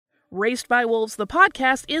Raised by Wolves, the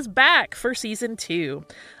podcast, is back for Season 2.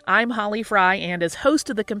 I'm Holly Fry, and as host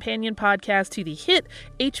of the companion podcast to the hit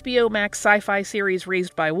HBO Max sci-fi series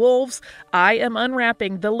Raised by Wolves, I am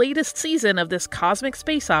unwrapping the latest season of this cosmic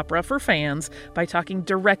space opera for fans by talking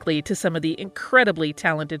directly to some of the incredibly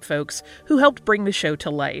talented folks who helped bring the show to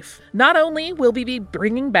life. Not only will we be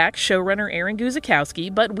bringing back showrunner Aaron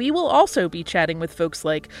Guzikowski, but we will also be chatting with folks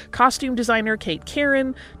like costume designer Kate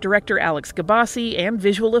Karen, director Alex Gabassi, and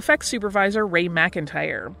visual effects supervisor Ray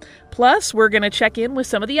McIntyre. Plus, we're going to check in with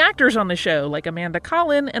some of the actors on the show, like Amanda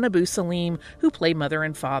Collin and Abu Salim, who play mother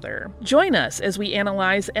and father. Join us as we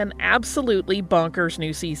analyze an absolutely bonkers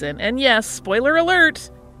new season. And yes, spoiler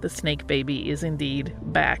alert, the snake baby is indeed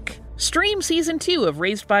back. Stream Season 2 of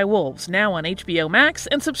Raised by Wolves now on HBO Max,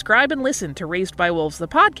 and subscribe and listen to Raised by Wolves the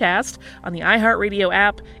podcast on the iHeartRadio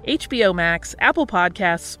app, HBO Max, Apple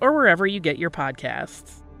Podcasts, or wherever you get your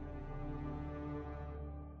podcasts.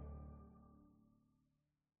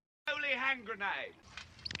 Hand grenade.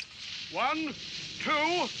 1,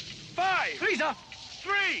 2, 5. Lisa.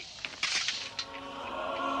 3.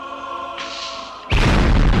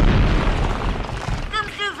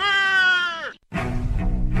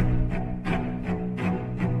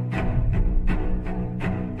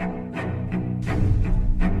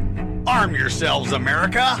 Arm yourselves,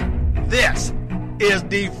 America. This is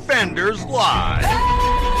Defenders Live.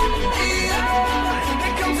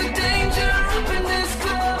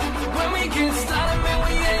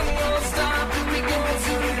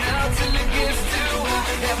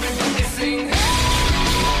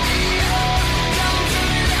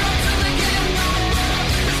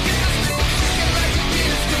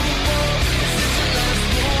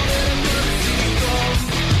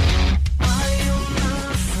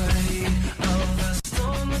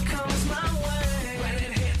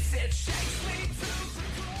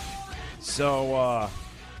 So,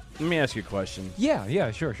 let me ask you a question.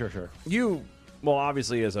 Yeah, sure. You, well,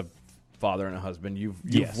 obviously, as a father and a husband, you've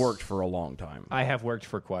Yes. worked for a long time. I have worked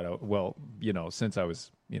for quite a since I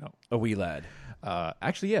was A wee lad.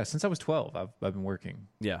 since I was 12, I've been working.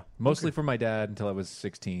 Yeah. Mostly for my dad until I was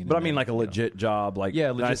 16. But I and mean, then, like a legit job, like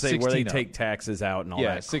Yeah, when I legit say where they 16 up. take taxes out and all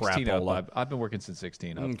yeah, that 16 crap. up. all up. I've been working since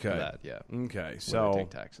 16 up for that. Yeah. Okay. Where they So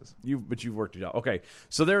take taxes. you've worked it out. Okay.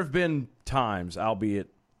 So there have been times, albeit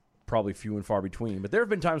probably few and far between, but there have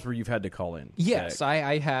been times where you've had to call in. Yes, sick.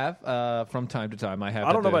 I have from time to time. I have.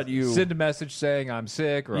 I don't had know to about you. Send a message saying I'm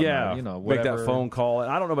sick or Yeah, I'm not, whatever. make that phone call. And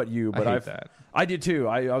I don't know about you, but I hate that. I did too.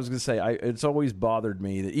 I was going to say it's always bothered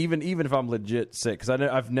me that even if I'm legit sick, because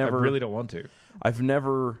I've never. I really don't want to. I've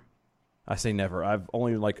never. I say never. I've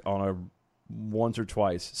only once or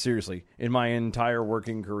twice. Seriously, in my entire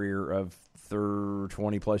working career of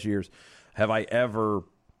 20 plus years, have I ever,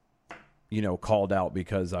 called out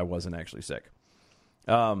because I wasn't actually sick.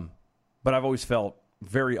 But I've always felt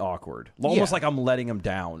very awkward, almost like I'm letting them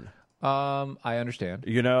down. I understand.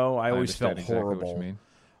 I always felt understand exactly horrible. what you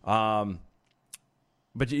mean.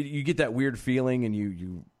 But you get that weird feeling, and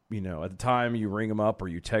you at the time you ring them up or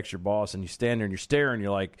you text your boss, and you stand there and you're staring.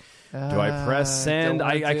 You're like, do I press send? don't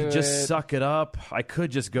wanna I do could just it. suck it up. I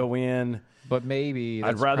could just go in. But maybe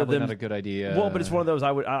that's I'd rather probably them not a good idea. Well, but it's one of those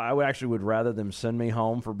I would rather them send me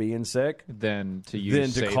home for being sick than to than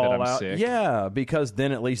say to call that I'm out. sick. Yeah, because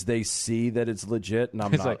then at least they see that it's legit, and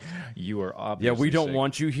I'm It's not. like, you are Yeah, obviously we don't sick.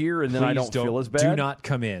 want you here, and then I Please don't feel as bad. Do not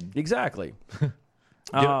come in. Exactly.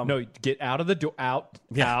 No, get out of the door. Out.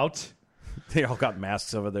 They all got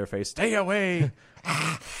masks over their face. Stay away.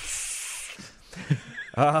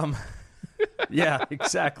 Yeah,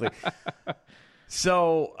 exactly.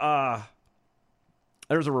 So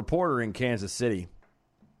there's a reporter in Kansas City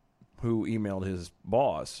who emailed his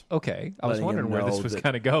boss. Okay, I was letting wondering him where know this was that-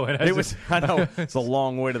 kind of going. I know it's a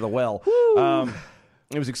long way to the well.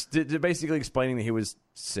 It was basically explaining that he was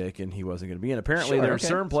sick and he wasn't going to be in. Apparently, Sure, there are okay,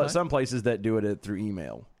 some that's fine. places that do it through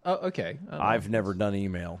email. Oh, okay. I've never done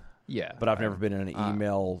email. Yeah, But I've never been in an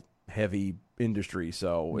email-heavy industry,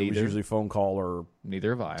 so it was Neither. usually phone call or neither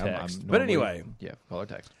have I. text. I'm But normally- anyway. yeah, call or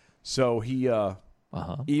text. so he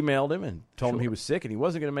emailed him and told him he was sick and he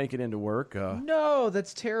wasn't going to make it into work. No,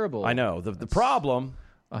 that's terrible. I know. The problem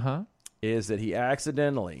Uh-huh. is that he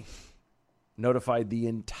accidentally notified the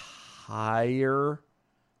entire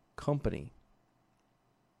company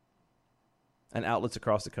and outlets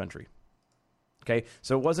across the country. Okay,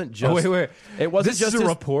 so it wasn't just. wait. It wasn't This just is a his,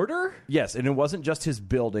 reporter? Yes, and it wasn't just his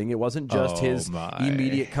building. It wasn't just Oh, his my.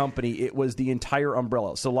 immediate company. It was the entire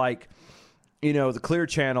umbrella. So, like, the Clear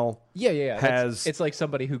Channel. Yeah. Has It's like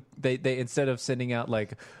somebody who they instead of sending out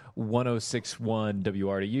like 1061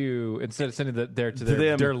 WRDU, instead of sending it there to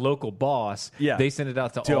them. their local boss, Yeah. they send it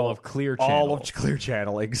out to all of Clear Channel. All of Clear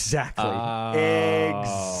Channel, exactly.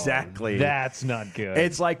 Exactly. That's not good.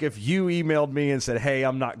 It's like if you emailed me and said, hey,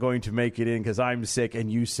 I'm not going to make it in because I'm sick,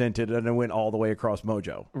 and you sent it, and it went all the way across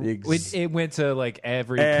Mojo. It went to like it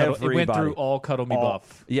went through all Cuddle Me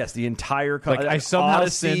Buff. Yes, the entire Like I somehow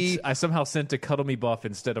Odyssey. sent to Cuddle Me Buff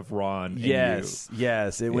instead of Ron. And Yes,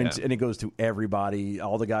 yes. It went Yeah. and it goes to everybody,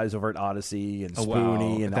 all the guys over at Odyssey and you.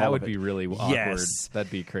 Spoonie, Wow. and That all would of it. be really awkward. Yes.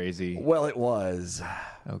 That'd be crazy. Well, it was.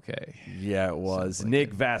 Okay. Yeah, it was.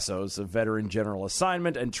 Nick Vassos, a veteran general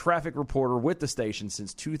assignment and traffic reporter with the station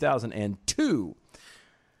since 2002,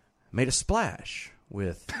 made a splash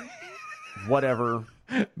with whatever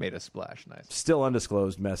Made a splash. Nice. still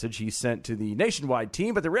undisclosed message he sent to the nationwide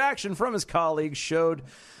team, but the reaction from his colleagues showed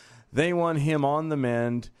they want him on the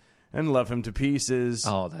mend and love him to pieces,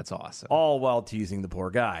 Oh, that's awesome. all while teasing the poor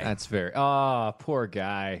guy. That's very. Poor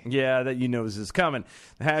guy. Yeah, that you know is coming.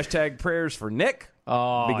 The hashtag prayers for Nick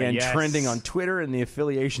began yes. trending on Twitter, and the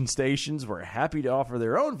affiliation stations were happy to offer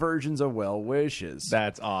their own versions of well wishes.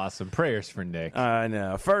 That's awesome. Prayers for Nick. I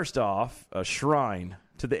know. First off, a shrine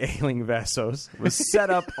to the ailing Vassos was set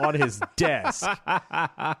up on his desk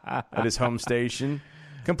at his home station,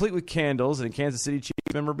 complete with candles and Kansas City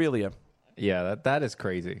Chiefs memorabilia. Yeah, that is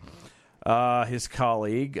crazy. His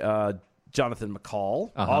colleague, Jonathan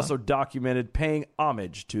McCall, also documented paying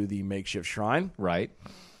homage to the makeshift shrine. Right.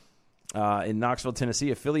 In Knoxville,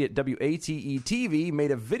 Tennessee, affiliate WATE TV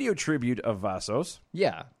made a video tribute of Vassos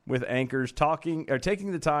Yeah. with anchors taking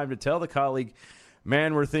the time to tell the colleague,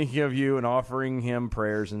 man, we're thinking of you, and offering him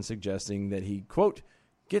prayers and suggesting that he, quote,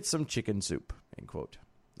 get some chicken soup, end quote.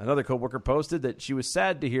 Another coworker posted that she was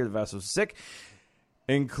sad to hear that Vassos was sick,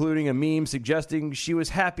 including a meme suggesting she was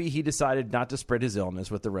happy he decided not to spread his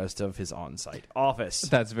illness with the rest of his on-site office.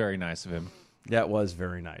 That's very nice of him. That was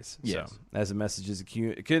very nice. Yes. So, as the messages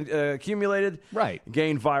accumulated, Right.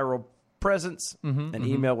 gained viral presence, an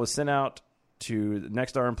email was sent out to the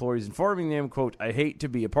Nexstar employees informing them, quote, I hate to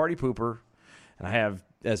be a party pooper, and I have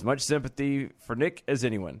as much sympathy for Nick as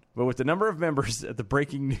anyone. But with the number of members at the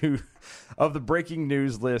breaking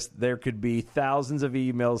news list, there could be thousands of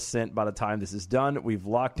emails sent by the time this is done. We've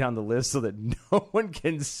locked down the list so that no one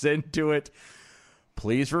can send to it.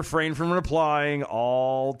 Please refrain from replying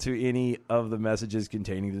all to any of the messages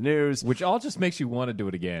containing the news. Which all just makes you want to do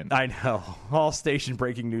it again. I know. All station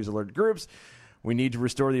breaking news alert groups. We need to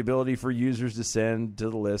restore the ability for users to send to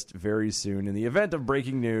the list very soon. In the event of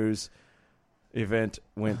breaking news, event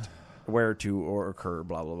went where to or occur,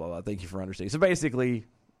 blah, blah, blah, blah. Thank you for understanding. So basically,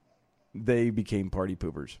 they became party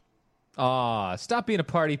poopers. Stop being a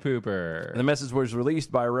party pooper. And the message was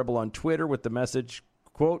released by a rebel on Twitter with the message,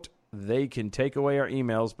 quote, they can take away our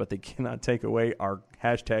emails, but they cannot take away our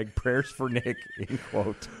hashtag prayers for Nick, end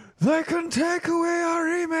quote. They can take away our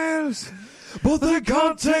emails, but they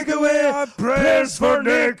can't take away our prayers for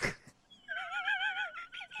Nick.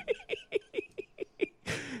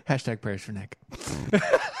 Hashtag prayers for Nick.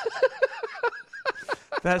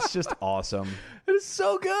 That's just awesome. It is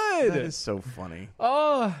so good. That is so funny.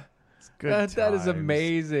 Oh, Good that is times.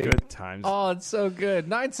 amazing. Good times. Oh, it's so good.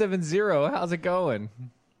 970, how's it going?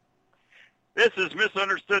 This is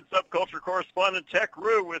misunderstood subculture correspondent Tech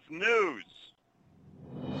Rue with news.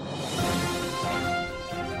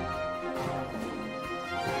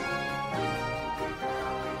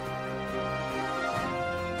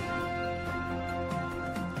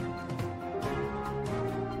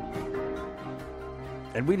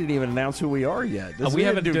 And we didn't even announce who we are yet. We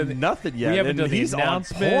haven't do done nothing yet. We haven't and done the he's on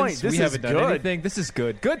announcements. point. This we is haven't done good. anything. This is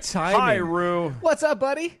good. Good timing. Hi, Rue. What's up,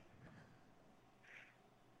 buddy?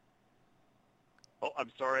 Oh,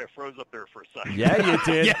 I'm sorry, I froze up there for a second. Yeah, you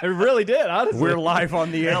did. Yeah, it really did, honestly. We're live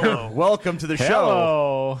on the air. Hello. Welcome to the show.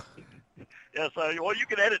 Hello. Yes, well, you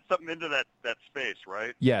can edit something into that space,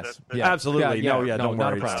 right? Yes. That- Yeah. Absolutely. No, don't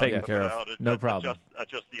not worry. a It's problem. taken Yeah. care of. No problem.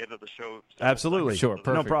 Adjust the end of the show. Absolutely. Sure,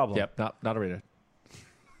 perfect. No problem. Yep, not a reader.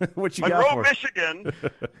 What you got for us?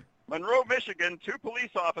 Monroe, Michigan, 2 police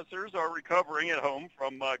officers are recovering at home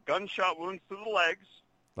from gunshot wounds to the legs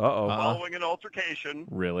Uh-oh. following an altercation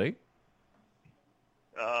Really?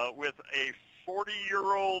 with a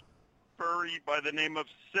 40-year-old furry by the name of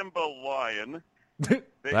Simba Lion.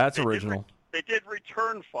 That's original. They did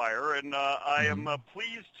return fire, and I am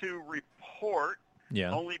pleased to report,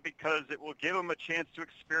 Yeah. only because it will give them a chance to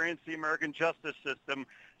experience the American justice system,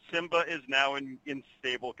 Simba is now in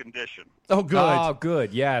stable condition. Oh, good. Oh,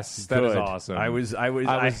 good. Yes, that is Good. awesome.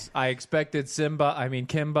 I I expected Simba. I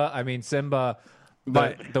mean Simba.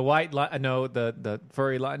 The white lion. No, the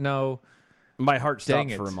furry lion. No. My heart stopped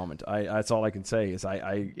Dang for it. a moment. That's all I can say is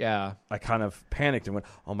I kind of panicked and went,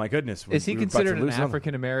 "Oh my goodness!" Is he we're about to considered an lose another.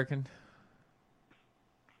 African American?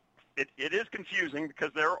 It is confusing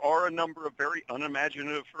because there are a number of very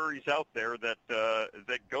unimaginative furries out there that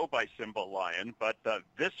go by Simba Lion, but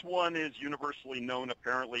this one is universally known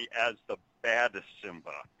apparently as the bad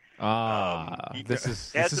Simba. This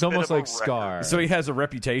has is a almost bit of like a Scar. record. So he has a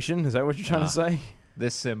reputation. Is that what you're trying to say?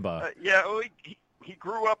 This Simba. Yeah, well, he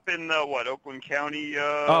grew up in Oakland County.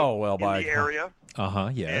 In by the area.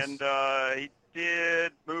 Yes. And he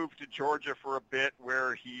did move to Georgia for a bit,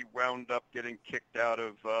 where he wound up getting kicked out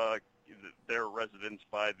of their residence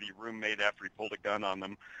by the roommate after he pulled a gun on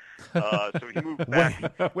them. So he moved back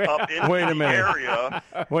up into the area.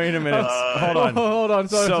 Wait a minute. Hold on. Hold on.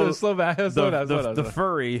 Slow down. The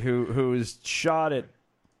furry who's shot at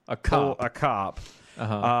a cop.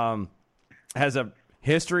 Has a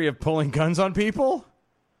history of pulling guns on people.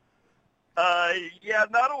 Yeah,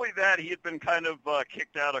 not only that, he had been kind of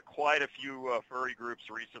kicked out of quite a few furry groups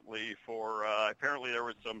recently for apparently there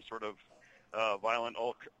was some sort of violent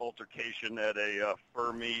altercation at a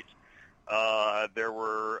fur meet. There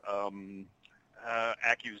were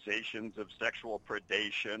accusations of sexual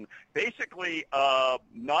predation. Basically,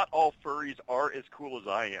 not all furries are as cool as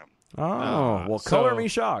I am. Color me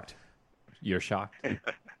shocked. You're shocked?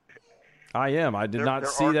 I am. I did not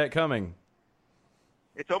see that coming.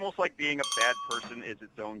 It's almost like being a bad person is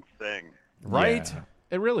its own thing. Right? Yeah,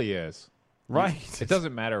 it really is. Right. It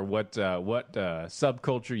doesn't matter what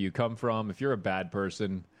subculture you come from. If you're a bad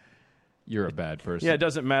person, you're a bad person. Yeah, it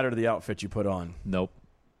doesn't matter the outfit you put on. Nope.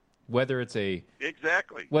 Whether it's a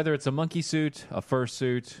monkey suit, a fur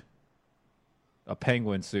suit, a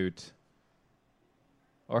penguin suit,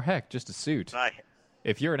 or heck, just a suit.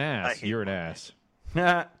 If you're an ass, you're an ass.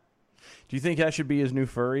 Do you think that should be his new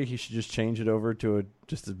furry? He should just change it over to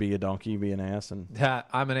just to be a donkey, be an ass, and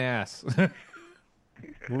I'm an ass.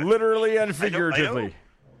 Literally and figuratively.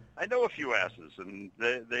 I know a few asses, and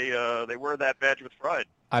they wear that badge with pride.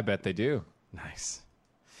 I bet they do. Nice.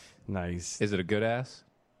 Is it a good ass?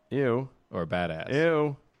 Ew. Or a bad ass?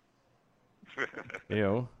 Ew.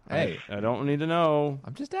 Ew. Hey. I don't need to know.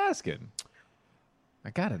 I'm just asking. I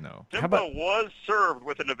gotta know. Simba was served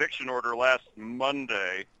with an eviction order last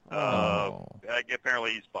Monday.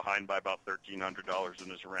 Apparently he's behind by about $1,300 in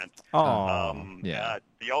his rent.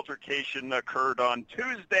 The altercation occurred on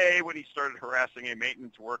Tuesday when he started harassing a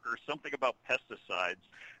maintenance worker, something about pesticides.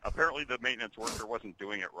 Apparently the maintenance worker wasn't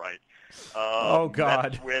doing it right. God.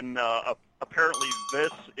 That's when apparently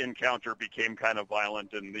this encounter became kind of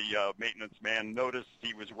violent, and the maintenance man noticed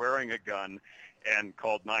he was wearing a gun and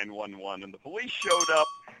called 911, and the police showed up,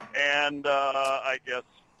 and I guess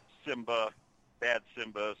Bad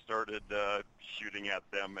Simba started shooting at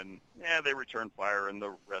them, and they returned fire, and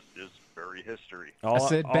the rest is furry history.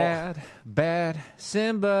 Bad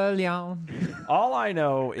Simba Leon. All I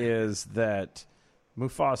know is that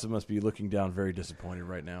Mufasa must be looking down very disappointed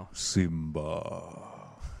right now.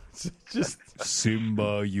 Simba. Just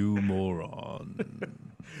Simba, you moron.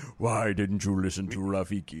 Why didn't you listen to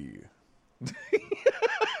Rafiki?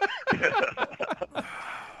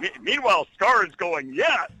 Meanwhile, Scar is going,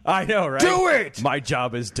 yes! I know, right? Do it! My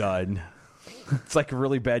job is done. It's like a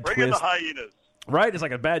really bad Bring twist. in the hyenas. Right? It's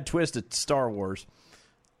like a bad twist at Star Wars.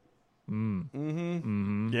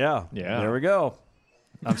 Yeah. There we go.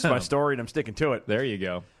 That's my story, and I'm sticking to it. There you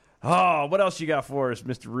go. Oh, what else you got for us,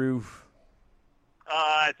 Mr. Roof?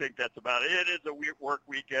 I think that's about it. It is a work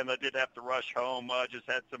weekend. I did have to rush home. Just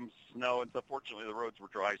had some snow, and so fortunately the roads were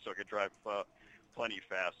dry, so I could drive plenty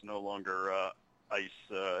fast. No longer ice.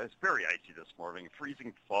 It's very icy this morning.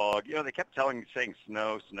 Freezing fog. They kept saying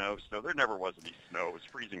snow. There never was any snow. It was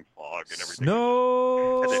freezing fog and everything.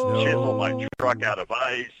 Snow. And then chisel my truck out of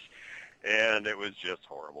ice, and it was just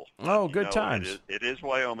horrible. Oh, good times. It is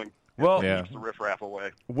Wyoming. Well, Keeps the riffraff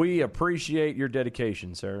away. We appreciate your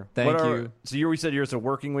dedication, sir. Thank you. So we said yours a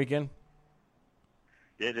working weekend?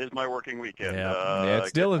 It is my working weekend.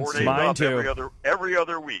 It's Dylan's. 4 days Mine off too. Every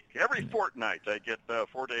other week. Every fortnight I get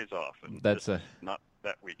 4 days off. And That's not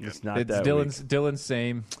that weekend. It's not It's that Dylan's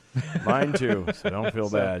same. week. Mine too, so don't feel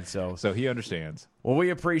bad. So he understands. Well, we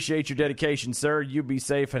appreciate your dedication, sir. You be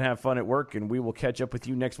safe and have fun at work, and we will catch up with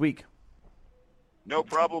you next week. No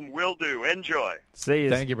problem. Will do. Enjoy. See you.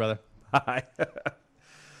 Thank you, brother. Hi.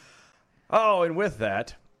 Oh, and with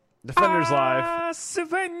that, Defenders Live.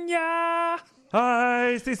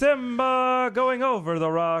 I see Simba going over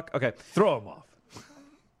the rock. Okay. Throw him off.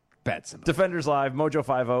 Defenders Live, Mojo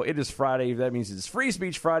 50. It is Friday. That means it's Free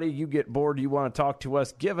Speech Friday. You get bored. You want to talk to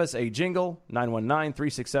us. Give us a jingle.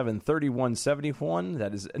 919-367-3171.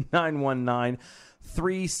 That is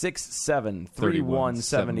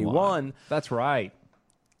 919-367-3171. That's right.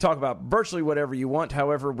 Talk about virtually whatever you want.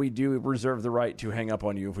 However, we do reserve the right to hang up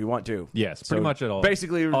on you if we want to. Yes, pretty much at all.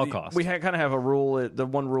 Basically, all costs. We kind of have a rule. The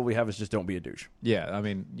one rule we have is just don't be a douche. Yeah, I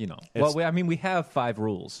mean, we have 5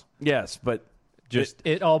 rules. Yes, but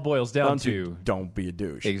it all boils down to don't be a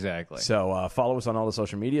douche. Exactly. So follow us on all the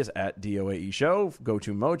social medias at DOAE Show. Go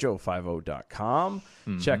to mojo50.com.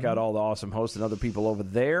 Mm-hmm. Check out all the awesome hosts and other people over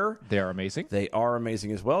there. They are amazing. They are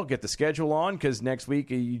amazing as well. Get the schedule on because next week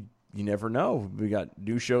you never know. We got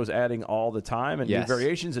new shows adding all the time and new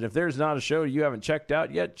variations. And if there's not a show you haven't checked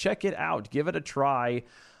out yet, check it out. Give it a try.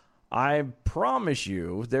 I promise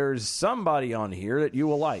you there's somebody on here that you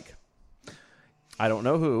will like. I don't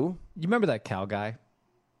know who. You remember that Cal guy?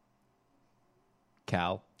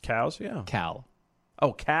 Cal. Cows? Yeah. Cal.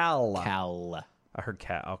 Oh, Cal. Cal. I heard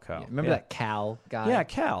Cal. Oh, Cal. Yeah, remember that Cal guy? Yeah,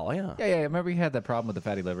 Cal, yeah. Yeah. Remember he had that problem with the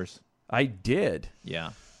fatty livers? I did.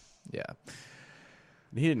 Yeah.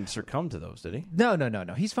 He didn't succumb to those, did he? No.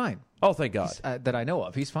 He's fine. Oh, thank God. That I know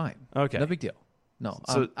of. He's fine. Okay. No big deal. No.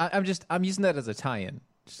 So, I'm using that as a tie-in.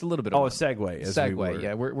 Just a little bit of a segue. Segue,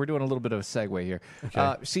 yeah. We're doing a little bit of a segue here.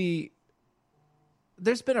 Okay. See,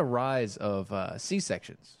 there's been a rise of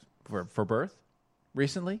C-sections for birth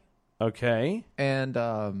recently. Okay. And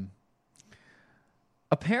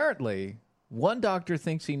apparently, one doctor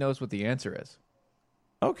thinks he knows what the answer is.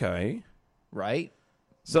 Okay. Right?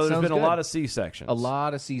 So there's been a lot of C-sections. A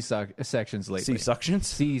lot of C-sections lately. C-sections?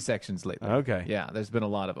 C-sections lately. Okay. Yeah, there's been a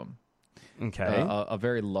lot of them. Okay. A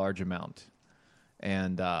very large amount.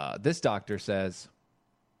 And this doctor says,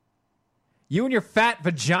 you and your fat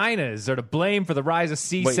vaginas are to blame for the rise of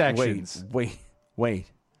C-sections. Wait.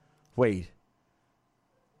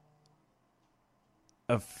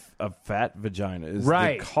 A fat vagina is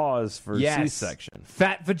the cause for C-section.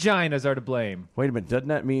 Fat vaginas are to blame. Wait a minute.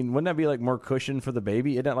 Wouldn't that be like more cushion for the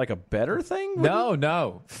baby? Isn't that like a better thing?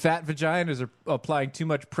 No. Fat vaginas are applying too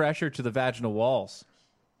much pressure to the vaginal walls.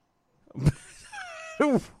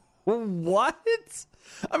 What?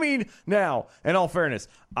 I mean, now, in all fairness,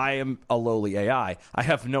 I am a lowly AI. I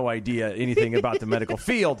have no idea anything about the medical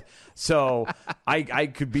field, so I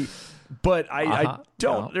could be... But I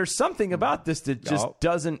don't. No. There's something about this that just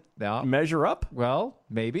doesn't measure up. Well,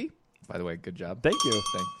 maybe. By the way, good job. Thank you.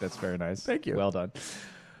 That's very nice. Thank you. Well done.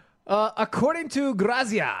 According to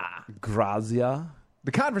Grazia,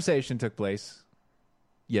 the conversation took place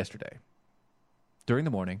yesterday during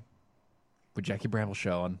the morning with Jackie Brambl's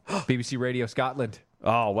show on BBC Radio Scotland.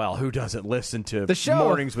 Oh, well, who doesn't listen to the show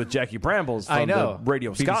Mornings with Jackie Brambles from the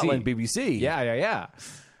Radio BBC. Scotland, BBC? Yeah.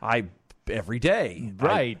 Every day.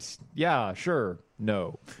 Right. Yeah, sure.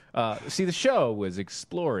 No. See, the show was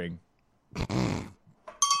exploring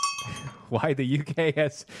why the UK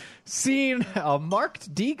has seen a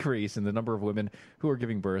marked decrease in the number of women who are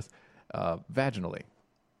giving birth vaginally.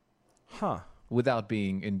 Huh. Without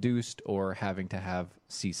being induced or having to have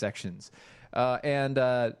C-sections. Hold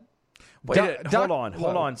on.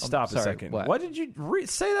 Stop a second. What did you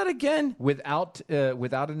say that again? Without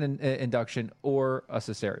an induction or a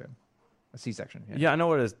cesarean. A C-section. Yeah, I know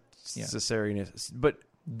what a cesarean is, but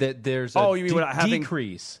there's a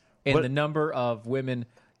decrease in the number of women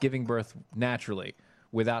giving birth naturally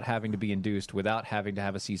without having to be induced, without having to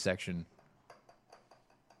have a C-section.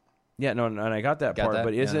 Yeah, no, and I got that part,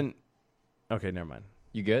 but isn't... Yeah. Okay, never mind.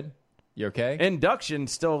 You good? You okay? Induction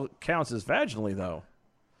still counts as vaginally, though.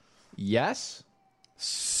 Yes.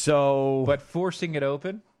 So... But forcing it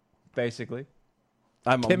open, basically...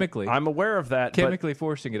 I'm aware of that. Chemically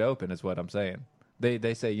forcing it open is what I'm saying.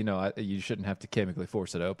 They say, you shouldn't have to chemically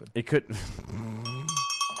force it open. It could...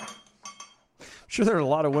 Sure, there are a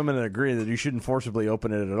lot of women that agree that you shouldn't forcibly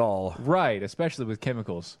open it at all. Right, especially with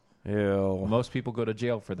chemicals. Ew. Most people go to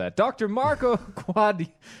jail for that. Dr. Marco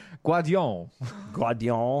Guadion.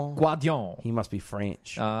 He must be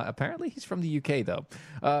French. Apparently, he's from the UK, though.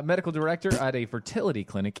 Medical director at a fertility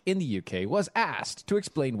clinic in the UK was asked to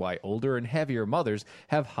explain why older and heavier mothers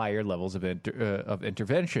have higher levels of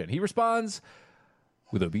intervention. He responds,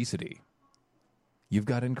 with obesity, you've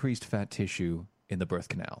got increased fat tissue in the birth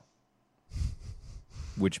canal,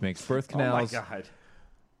 which makes birth canals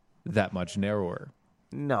that much narrower.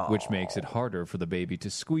 No. Which makes it harder for the baby to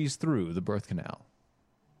squeeze through the birth canal.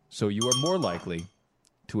 So you are more likely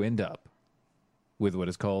to end up with what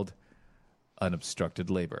is called unobstructed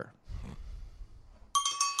labor.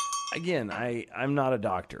 Again, I'm not a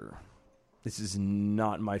doctor. This is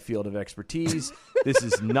not my field of expertise. This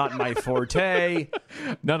is not my forte.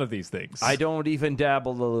 None of these things. I don't even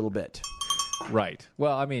dabble a little bit. Right.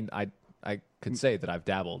 Well, I mean, I could say that I've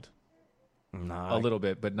dabbled a little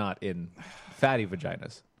bit, but not in fatty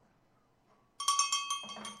vaginas.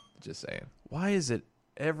 Just saying. Why is it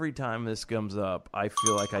every time this comes up, I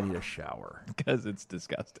feel like I need a shower? Because it's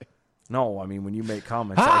disgusting. No, I mean, when you make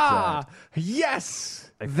comments like that.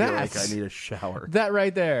 Yes! I feel like I need a shower. That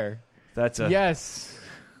right there. That's a... Yes.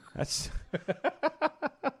 That's...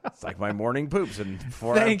 It's like my morning poops and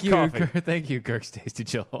before I have coffee. Thank you, Kirk's Tasty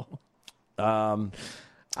Joel.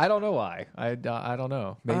 I don't know why. I don't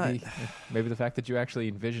know. Maybe the fact that you actually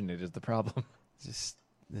envision it is the problem. Just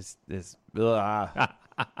this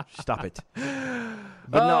stop it.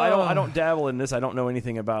 But no, I don't dabble in this. I don't know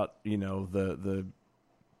anything about, the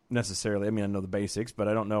necessarily. I mean, I know the basics, but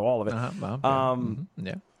I don't know all of it.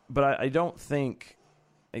 Yeah. But I don't think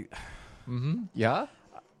Yeah?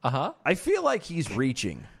 I feel like he's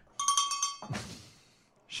reaching.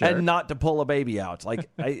 Sure. And not to pull a baby out. Like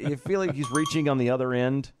I feel like he's reaching on the other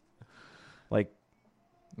end. Like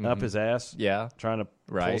up his ass. Yeah. Trying to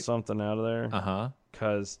pull something out of there.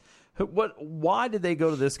 Because why did they go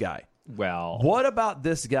to this guy? Well, what about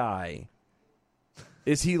this guy?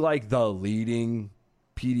 Is he like the leading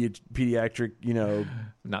pediatric,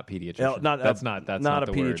 not pediatrician. That's not a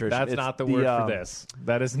the pediatrician. Word. That's not the word for this.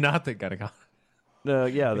 That is not the gynecologist. The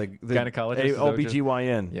gynecologist,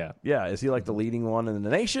 OBGYN. Yeah. Is he like the leading one in the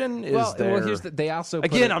nation? They also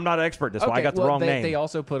I'm not an expert. That's why I got the wrong name. They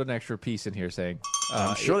also put an extra piece in here saying,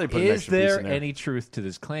 I'm sure they put an extra piece in there. Is there any truth to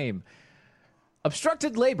this claim?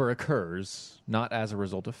 Obstructed labor occurs not as a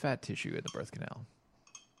result of fat tissue in the birth canal,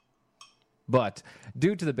 but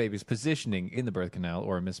due to the baby's positioning in the birth canal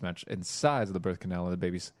or a mismatch in size of the birth canal and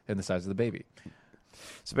the size of the baby.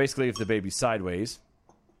 So basically, if the baby's sideways,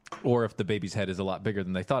 or if the baby's head is a lot bigger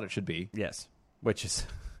than they thought it should be. Yes. Which is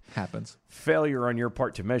happens. Failure on your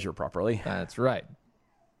part to measure properly. That's right.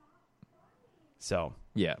 So.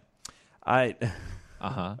 Yeah.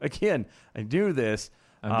 Again, I do this.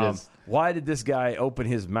 Why did this guy open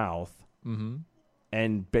his mouth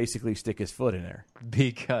and basically stick his foot in there?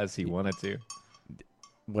 Because he wanted to.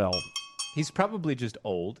 Well. He's probably just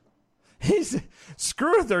old.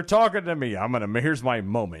 Screw it, they're talking to me. Here's my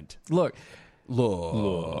moment. Look.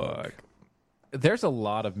 Look. There's a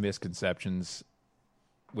lot of misconceptions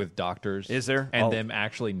with doctors. Is there? And them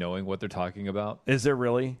actually knowing what they're talking about. Is there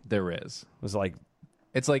really? There is. It's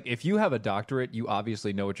like if you have a doctorate, you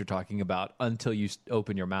obviously know what you're talking about until you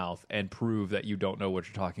open your mouth and prove that you don't know what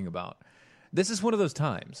you're talking about. This is one of those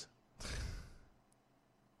times.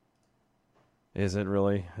 Is it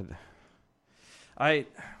really?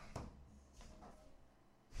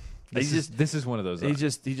 This is one of those. He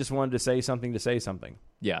just wanted to say something.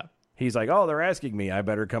 Yeah. He's like, oh, they're asking me. I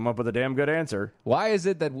better come up with a damn good answer. Why is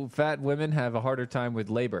it that fat women have a harder time with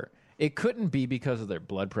labor? It couldn't be because of their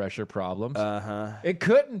blood pressure problems. It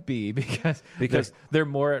couldn't be because they're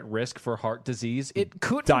more at risk for heart disease. It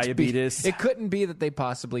couldn't diabetes. It couldn't be that they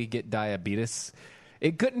possibly get diabetes.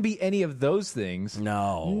 It couldn't be any of those things.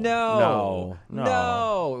 No. None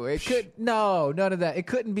of that. It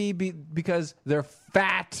couldn't be because they're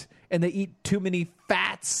fat and they eat too many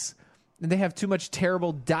fats and they have too much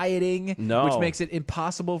terrible dieting, which makes it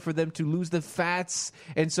impossible for them to lose the fats.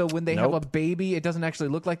 And so when they have a baby, it doesn't actually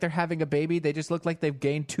look like they're having a baby. They just look like they've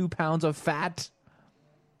gained 2 pounds of fat.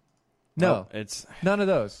 No, it's none of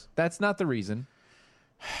those. That's not the reason.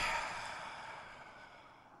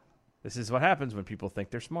 This is what happens when people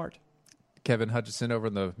think they're smart. Kevin Hutchison over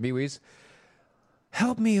in the MeWe's.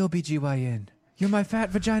 Help me, OBGYN. You're my fat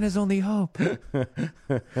vagina's only hope.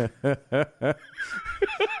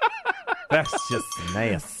 That's just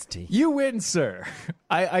nasty. You win, sir.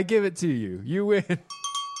 I give it to you. You win.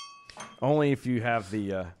 Only if you have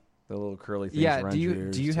the little curly things around your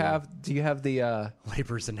ears. Do you have the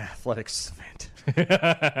Labor's an athletics event?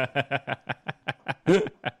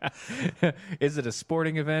 Is it a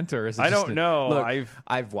sporting event or is it? I don't know. Look,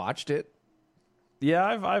 I've watched it. Yeah,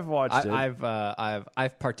 I've watched it.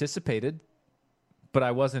 I've participated, but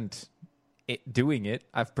I wasn't doing it.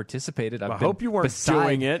 I've participated. I hope you weren't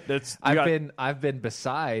doing it. I've been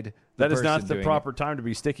beside. That is not the proper time to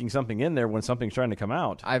be sticking something in there when something's trying to come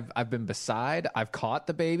out. I've been beside. I've caught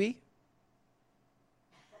the baby.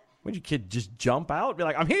 Would your kid just jump out? Be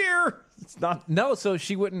like, I'm here. It's not. No, so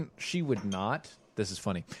she would not. This is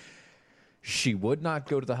funny. She would not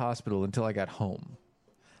go to the hospital until I got home.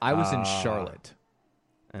 I was in Charlotte.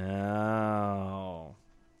 Oh.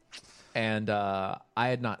 And I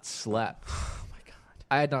had not slept. Oh, my God.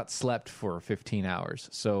 I had not slept for 15 hours.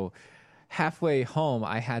 So halfway home,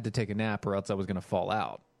 I had to take a nap or else I was going to fall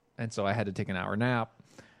out. And so I had to take an hour nap,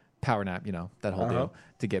 power nap, that whole deal,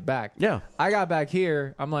 to get back. Yeah. I got back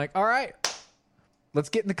here. I'm like, all right, let's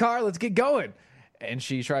get in the car. Let's get going. And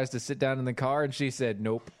she tries to sit down in the car, and she said,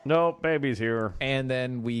 nope. Nope, baby's here. And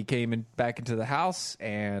then we came back into the house,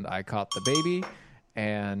 and I caught the baby.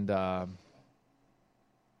 And,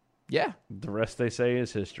 yeah. The rest, they say,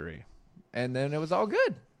 is history. And then it was all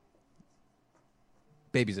good.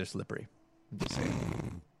 Babies are slippery. I'm just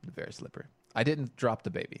saying. Very slippery. I didn't drop the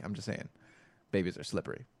baby. I'm just saying. Babies are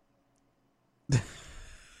slippery.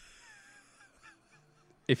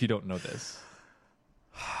 If you don't know this.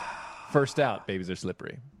 First out, babies are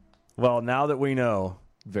slippery. Well, now that we know.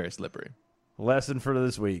 Very slippery. Lesson for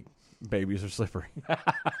this week. Babies are slippery.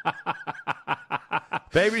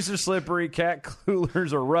 Babies are slippery. Cat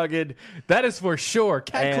coolers are rugged. That is for sure.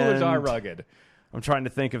 Cat coolers are rugged. I'm trying to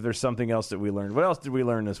think if there's something else that we learned. What else did we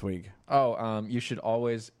learn this week? Oh, you should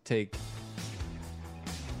always take...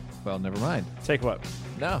 Well, never mind. Take what?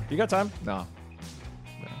 No. You got time? No.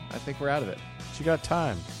 I think we're out of it. You got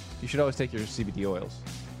time. You should always take your CBD oils.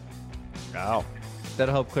 Oh.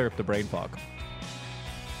 That'll help clear up the brain fog.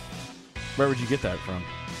 Where would you get that from?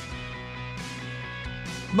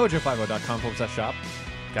 Mojo50.com/shop.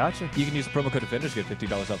 Gotcha. You can use the promo code Defenders, get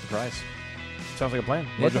 $50 off the price. Sounds like a plan.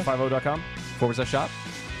 Yeah. Mojo50.com /shop.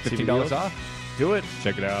 $50 off. Do it.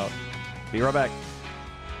 Check it out. Be right back.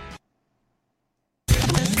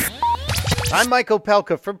 I'm Michael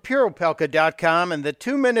Pelka from PureOpelka.com, and the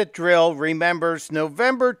 2-minute drill remembers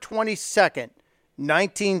November 22nd,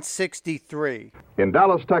 1963. In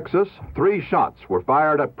Dallas, Texas, 3 shots were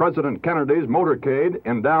fired at President Kennedy's motorcade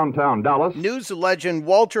in downtown Dallas. News legend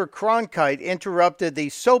Walter Cronkite interrupted the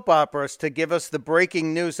soap operas to give us the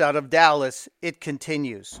breaking news out of Dallas. It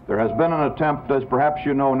continues. There has been an attempt, as perhaps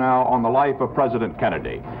you know now, on the life of President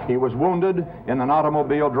Kennedy. He was wounded in an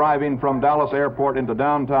automobile driving from Dallas Airport into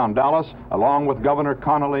downtown Dallas, along with Governor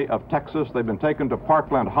Connolly of Texas. They've been taken to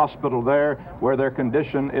Parkland Hospital there, where their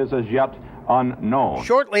condition is as yet unknown.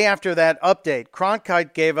 Shortly after that update,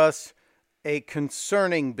 Cronkite gave us a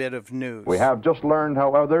concerning bit of news. We have just learned,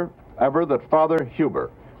 however, that Father Huber,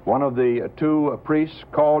 one of the 2 priests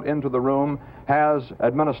called into the room, has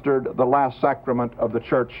administered the last sacrament of the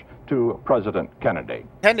church to President Kennedy.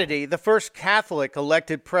 Kennedy, the first Catholic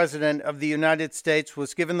elected president of the United States,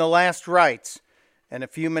 was given the last rites. And a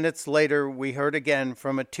few minutes later, we heard again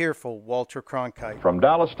from a tearful Walter Cronkite. From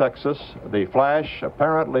Dallas, Texas, the flash,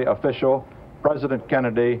 apparently official, President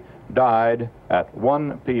Kennedy died at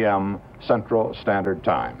 1 p.m. Central Standard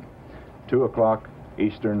Time, 2 o'clock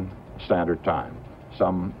Eastern Standard Time,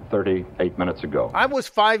 some 38 minutes ago. I was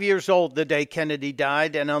 5 years old the day Kennedy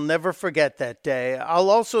died, and I'll never forget that day.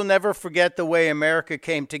 I'll also never forget the way America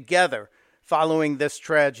came together following this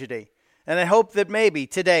tragedy. And I hope that maybe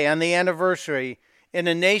today, on the anniversary, in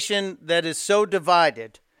a nation that is so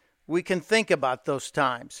divided, we can think about those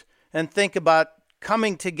times and think about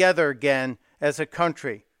coming together again as a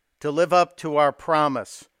country to live up to our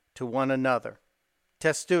promise to one another.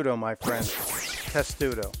 Testudo, my friends.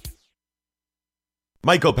 Testudo.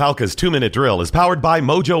 Mike Opalka's 2-minute drill is powered by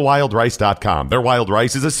MojoWildRice.com. Their wild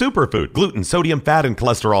rice is a superfood, gluten, sodium, fat, and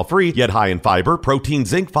cholesterol-free, yet high in fiber, protein,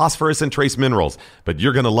 zinc, phosphorus, and trace minerals. But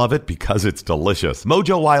you're going to love it because it's delicious.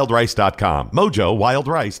 MojoWildRice.com.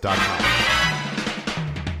 MojoWildRice.com.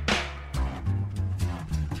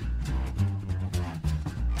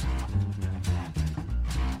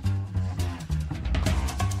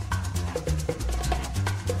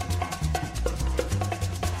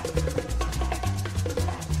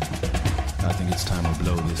 I think it's time to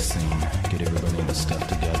blow this scene. Get everybody in the stuff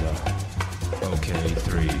together. Okay,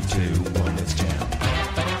 3, 2, 1, let's jam.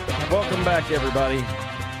 Welcome back, everybody.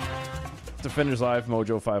 Defenders Live,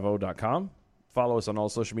 Mojo50.com. Follow us on all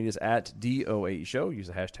social medias at DOAE Show. Use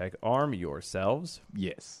the hashtag ArmYourselves.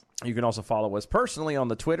 Yes. You can also follow us personally on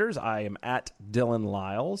the Twitters. I am at Dylan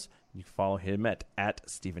Lyles. You can follow him at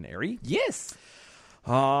Stephen Airy. Yes.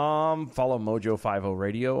 Follow Mojo50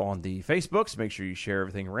 Radio on the Facebooks. Make sure you share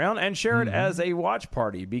everything around and share it as a watch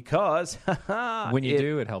party because when you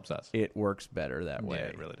do, it helps us. It works better that way. Yeah,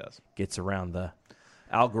 it really does. Gets around the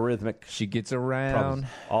algorithmic. She gets around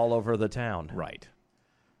all over the town. Right.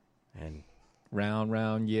 And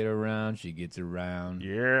round, get around. She gets around.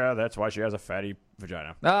 Yeah, that's why she has a fatty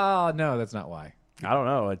vagina. Oh, no, that's not why. I don't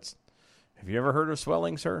know. Have you ever heard of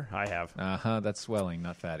swelling, sir? I have. That's swelling,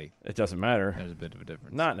 not fatty. It doesn't matter. There's a bit of a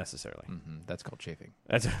difference. Not necessarily. Mm-hmm. That's called chafing.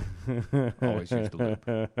 That's always use the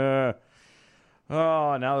lube.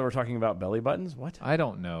 Oh, now that we're talking about belly buttons, what? I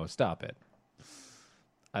don't know. Stop it.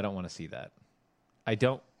 I don't want to see that. I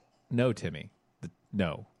don't know, Timmy.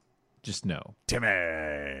 No. Just no.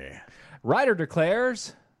 Timmy. Ryder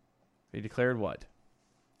declares. He declared what?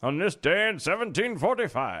 On this day in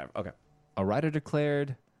 1745. Okay. A writer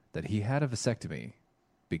declared that he had a vasectomy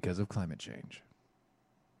because of climate change.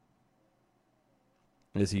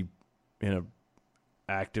 Is he in an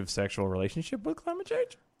active sexual relationship with climate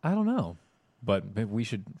change? I don't know, but maybe we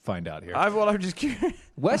should find out here. I'm just curious.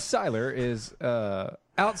 Wes Seiler is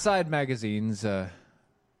Outside Magazine's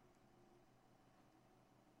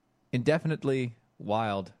indefinitely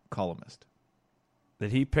wild columnist.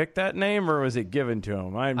 Did he pick that name, or was it given to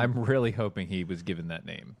him? I'm really hoping he was given that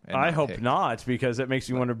name. I hope not, because it makes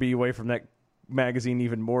me want to be away from that magazine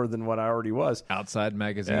even more than what I already was. Outside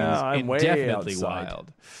Magazine Yeah, is I'm way indefinitely outside.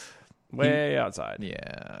 wild. Way outside.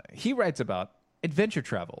 Yeah. He writes about adventure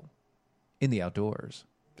travel in the outdoors.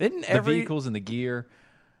 Isn't the vehicles and the gear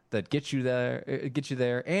that get you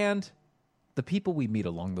there, and the people we meet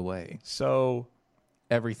along the way. So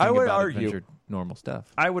everything I would about argue, adventure, normal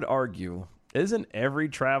stuff. I would argue, isn't every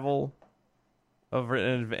travel of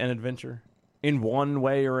an adventure in one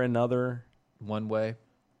way or another? One way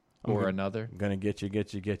or another. I'm gonna get you.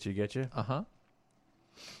 Uh-huh.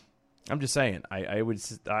 I'm just saying. I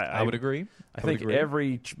would agree. I think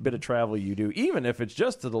every bit of travel you do, even if it's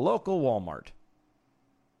just to the local Walmart,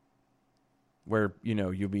 where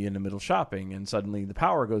you'll be in the middle shopping and suddenly the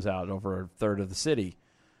power goes out over a third of the city,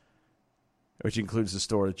 which includes the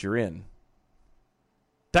store that you're in.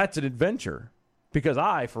 That's an adventure, because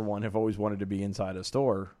I, for one, have always wanted to be inside a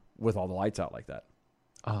store with all the lights out like that.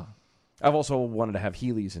 I've also wanted to have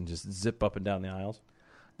Heelys and just zip up and down the aisles.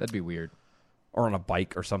 That'd be weird. Or on a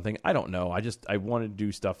bike or something. I don't know. I want to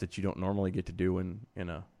do stuff that you don't normally get to do in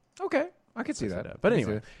a... Okay, I could see that. But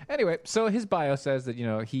anyway, so his bio says that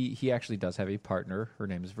he actually does have a partner. Her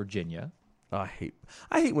name is Virginia. I hate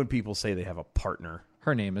when people say they have a partner.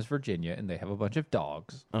 Her name is Virginia, and they have a bunch of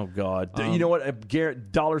dogs. Oh, God. You know what?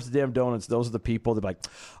 Garrett, dollars to damn donuts, those are the people that are like,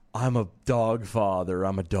 I'm a dog father,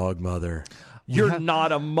 I'm a dog mother. You're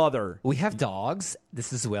not a mother. We have dogs.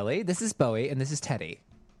 This is Willie, this is Bowie, and this is Teddy.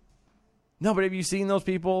 No, but have you seen those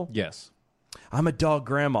people? Yes. I'm a dog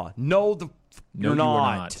grandma. No, you're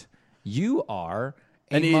not. You are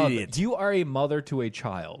an idiot. You are a mother to a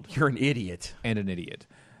child. You're an idiot. And an idiot.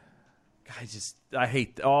 I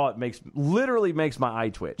hate. It literally makes my eye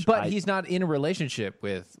twitch. But he's not in a relationship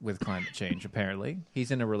with climate change. Apparently,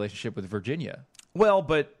 he's in a relationship with Virginia. Well,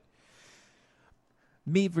 but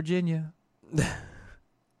meet Virginia.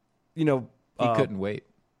 He couldn't wait.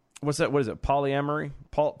 What's that? What is it? Polyamory?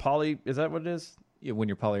 Poly? Is that what it is? Yeah, when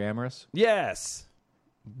you're polyamorous. Yes.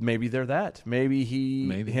 Maybe they're that. Maybe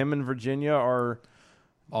him and Virginia are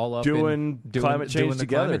all up doing climate change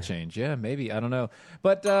together. Climate change, yeah, maybe. I don't know.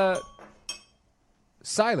 But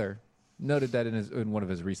Seiler noted that in one of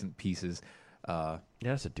his recent pieces.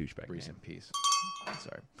 That's a douchebag. Recent piece.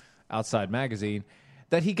 Sorry, Outside Magazine,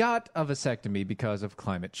 that he got a vasectomy because of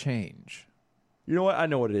climate change. You know what? I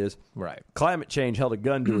know what it is. Right. Climate change held a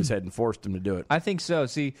gun to his head and forced him to do it. I think so.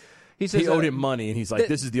 See, he says he owed him money, and he's like,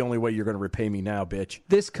 "This is the only way you're going to repay me now, bitch."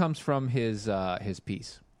 This comes from his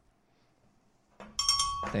piece.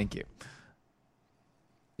 Thank you.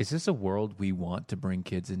 Is this a world we want to bring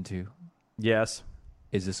kids into? Yes.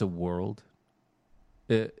 Is this a world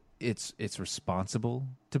it's responsible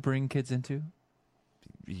to bring kids into?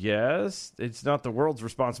 Yes. It's not the world's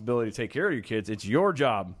responsibility to take care of your kids. It's your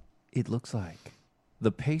job. It looks like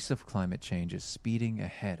the pace of climate change is speeding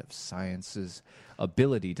ahead of science's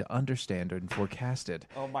ability to understand and forecast it.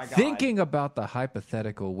 Oh, my God. Thinking about the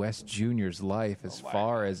hypothetical West Jr.'s life as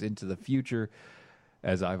far as into the future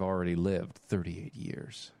as I've already lived 38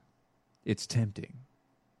 years. It's tempting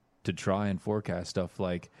to try and forecast stuff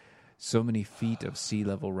like so many feet of sea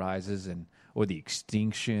level rises or the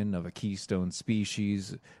extinction of a keystone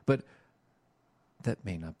species, but that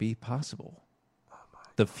may not be possible.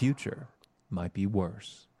 The future might be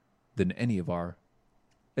worse than any of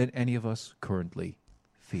us currently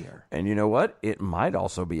fear. And you know what? It might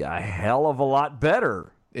also be a hell of a lot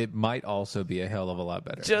better. It might also be a hell of a lot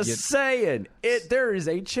better. Just saying. There is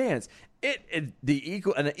a chance. An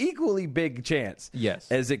equally big chance.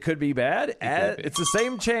 Yes. As it could be bad. It's the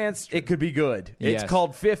same chance it could be good. Yes. It's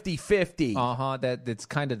called 50-50. That's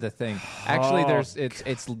kind of the thing. Actually,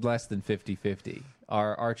 it's less than 50-50.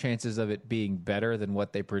 Our chances of it being better than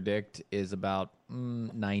what they predict is about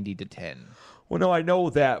 90 to 10. Well, no, I know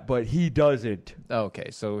that, but he doesn't. Okay,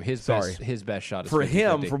 so his best shot is for 50-50.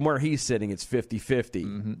 him, from where he's sitting, it's 50-50.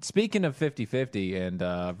 Mm-hmm. Speaking of 50-50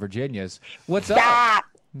 and Virginia's, what's Stop! up?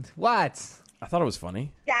 What? I thought it was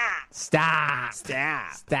funny. Stop!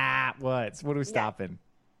 What? What are we stopping?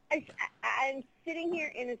 I'm sitting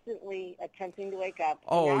here innocently attempting to wake up.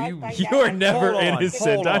 Oh, you are never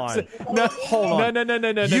innocent. Hold on.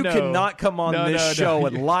 No. You cannot come on this show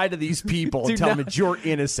and lie to these people and tell them that you're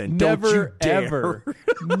innocent. Don't you dare. Ever.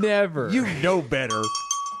 Never. You know better.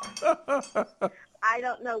 I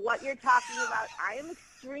don't know what you're talking about. I am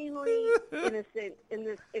extremely innocent in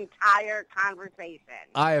this entire conversation.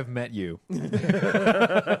 I have met you.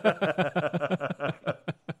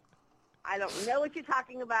 I don't know what you're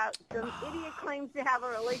talking about. Some idiot claims to have a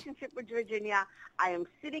relationship with Virginia. I am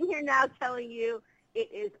sitting here now telling you it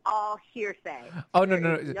is all hearsay. Oh, no.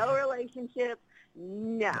 No relationship.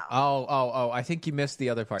 No. Oh, I think you missed the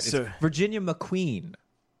other part. It's Virginia McQueen.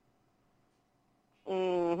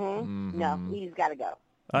 Mm-hmm. No, he's got to go.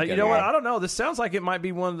 You know what? I don't know. This sounds like it might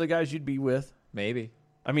be one of the guys you'd be with. Maybe.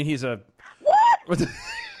 I mean, he's a... What?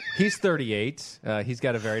 He's 38. He's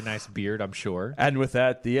got a very nice beard, I'm sure. And with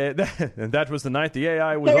that, and that was the night the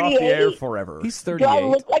AI was 38? Off the air forever. He's 38. Do I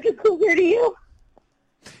look like a cougar to you?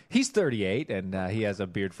 He's 38, and he has a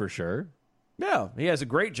beard for sure. Yeah, he has a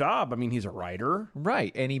great job. I mean, he's a writer.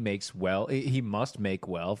 Right, and he makes well. He must make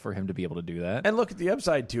well for him to be able to do that. And look at the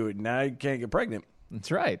upside to it. Now you can't get pregnant.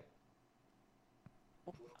 That's right.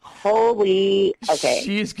 Holy. Okay.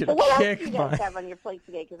 She's going to kick what else do you guys have on your plate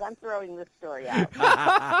today? Because I'm throwing this story out.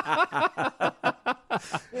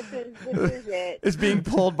 This is it. It's being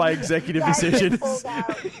pulled by executive decisions. Pulled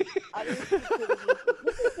out this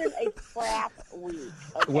has been a crap week.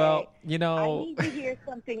 Okay? Well, I need to hear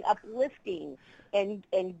something uplifting and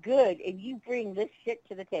good, and you bring this shit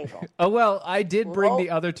to the table. Oh, well, I did bring the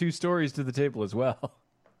other two stories to the table as well.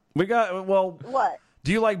 We got, well... What?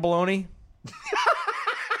 Do you like bologna?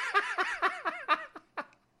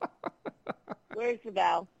 Where's the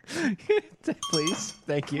bell? Please.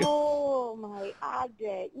 Thank you. Oh, my odd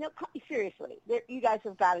day. No, seriously. You guys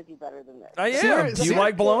have got to do better than this. I am. Do you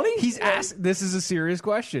like bologna? He's asked. This is a serious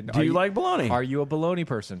question. Do you like bologna? Are you a bologna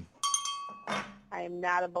person? I am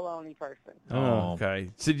not a bologna person. Oh, okay.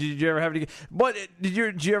 So did you ever have to... What,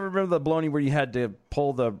 did you ever remember the bologna where you had to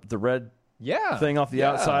pull the red... thing off the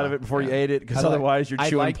outside of it before you ate it, because otherwise you're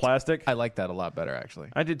chewing plastic. I like that a lot better, actually.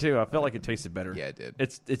 I did too. I felt like it tasted better. Yeah, it did.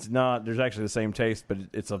 It's not. There's actually the same taste, but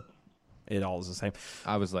it all is the same.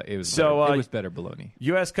 I was like, it was better. It was better bologna.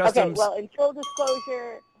 U.S. Customs. Okay, well, in full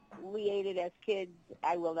disclosure, we ate it as kids.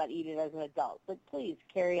 I will not eat it as an adult. But please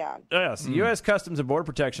carry on. Yes, U.S. Customs and Border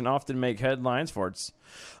Protection often make headlines for its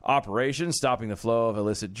operation stopping the flow of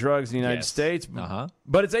illicit drugs in the United States.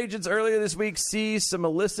 But its agents earlier this week seized some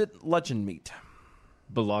illicit luncheon meat.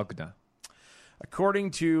 Bologna.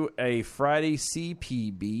 According to a Friday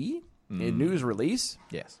CPB news release,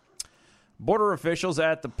 border officials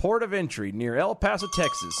at the port of entry near El Paso,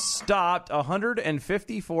 Texas, stopped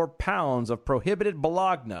 154 pounds of prohibited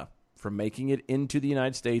bologna from making it into the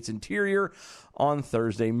United States interior on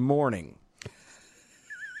Thursday morning.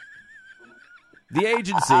 The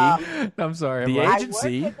agency... I'm sorry. The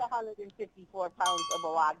agency... I work with 154 pounds of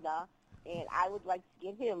bologna, and I would like to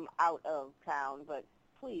get him out of town, but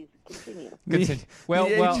please continue. Well,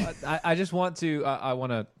 I just want to... I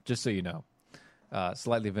want to, just so you know,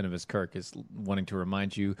 Slightly Venomous Kirk is wanting to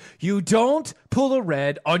remind you, you don't pull a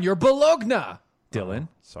red on your bologna, Dylan.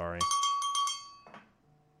 Sorry.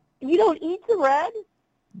 You don't eat the red?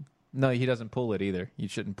 No, he doesn't pull it either. You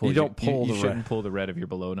shouldn't pull. You shouldn't pull the red of your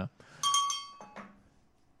bologna.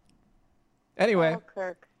 Anyway,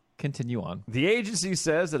 Kirk. Continue on. The agency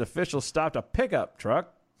says that officials stopped a pickup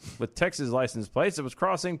truck with Texas license plates that was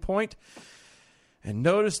crossing point and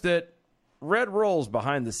noticed that red rolls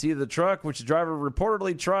behind the seat of the truck, which the driver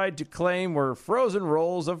reportedly tried to claim were frozen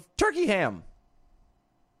rolls of turkey ham.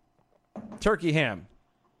 Turkey ham.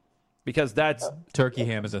 Because that's... Turkey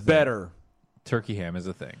ham is a thing. Better. Turkey ham is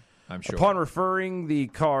a thing, I'm sure. Upon referring the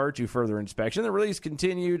car to further inspection, the release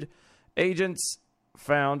continued. Agents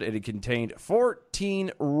found it had contained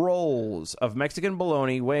 14 rolls of Mexican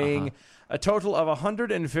bologna weighing a total of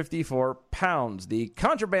 154 pounds. The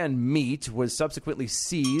contraband meat was subsequently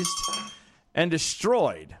seized and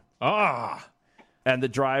destroyed. And the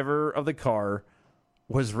driver of the car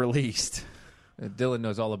was released. Dylan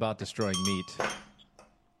knows all about destroying meat.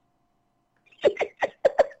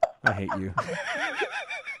 I hate you.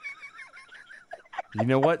 You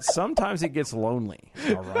know what? Sometimes it gets lonely,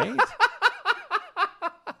 all right?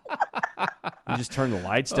 You just turn the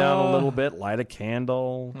lights down a little bit, light a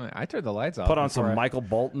candle. I turned the lights off. Put on some Michael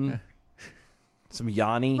Bolton, some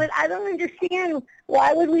Yanni. But I don't understand.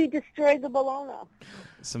 Why would we destroy the bologna?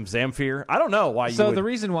 Some Zamfir. I don't know why you would. The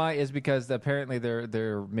reason why is because apparently there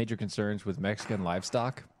are major concerns with Mexican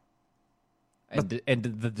livestock and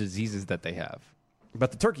the diseases that they have.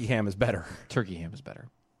 But the turkey ham is better. Turkey ham is better.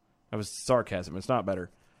 That was sarcasm. It's not better.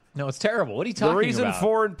 No, it's terrible. What are you talking about? The reason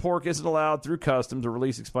foreign pork isn't allowed through customs or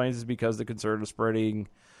release explains is because the concern of spreading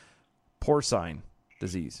porcine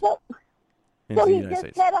disease. So he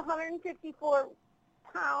just had 154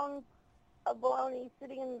 pounds of bologna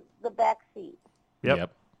sitting in the back seat.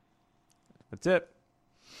 Yep. That's it.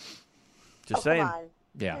 Just saying. Come on.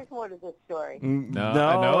 Yeah. There's more to this story.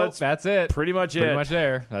 No, that's it. Pretty much Pretty much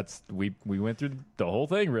there. We went through the whole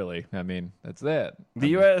thing, really. I mean, that's it. The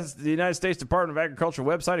United States Department of Agriculture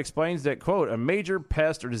website explains that, quote, a major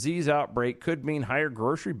pest or disease outbreak could mean higher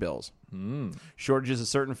grocery bills, shortages of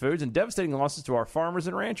certain foods, and devastating losses to our farmers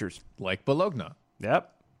and ranchers. Like Bologna.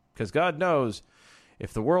 Yep. Because God knows,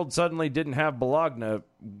 if the world suddenly didn't have Bologna,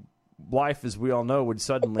 life, as we all know, would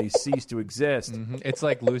suddenly cease to exist. Mm-hmm. It's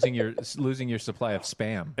like losing your supply of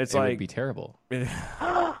Spam. It would be terrible.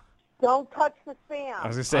 Don't touch the Spam. I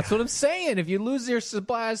was gonna say, that's what I'm saying. If you lose your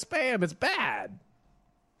supply of Spam, it's bad.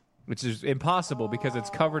 Which is impossible because it's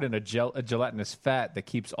covered in a gelatinous fat that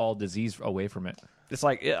keeps all disease away from it. It's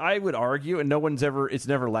like, I would argue, and it's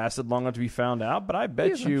never lasted long enough to be found out, but I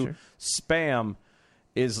bet you Spam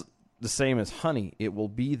is the same as honey. It will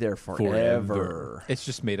be there forever. It's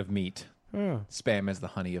just made of meat. Spam is the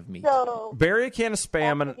honey of meat. So, bury a can of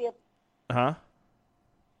Spam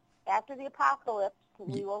after the apocalypse,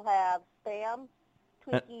 we will have Spam,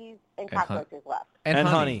 Twinkies, and cockroaches left. And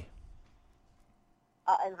honey.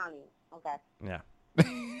 And honey. Okay. Yeah.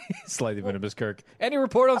 Slightly venomous, Kirk. Any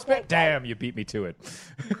report on Spam? Damn, you beat me to it.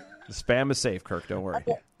 The Spam is safe, Kirk. Don't worry.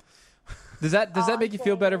 Okay. Does that make you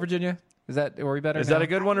feel better, Virginia? Are we better? Is now? that a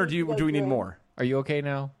good one, or do we need more? Are you okay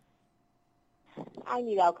now? I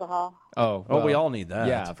need alcohol. Oh, we all need that.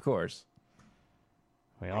 Yeah, of course.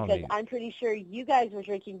 We all because need. I'm pretty sure you guys were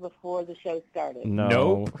drinking before the show started.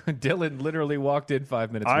 Nope. Dylan literally walked in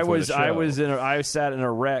 5 minutes before the show. I sat in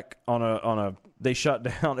a wreck on a. They shut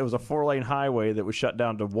down. It was a 4-lane highway that was shut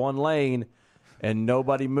down to one lane, and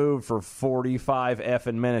nobody moved for 45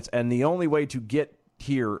 effing minutes. And the only way to get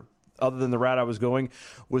here, other than the route I was going,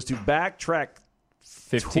 was to backtrack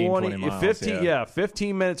 20 miles.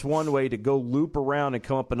 15 minutes one way to go loop around and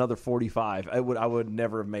come up another 45. I would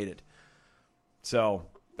never have made it. So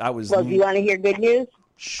I was. Well, do you want to hear good news?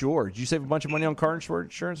 Sure. Did you save a bunch of money on car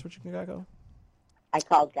insurance? What you got go? I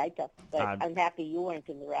called Geico, but I'm happy you weren't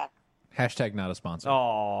in the wreck. Hashtag not a sponsor.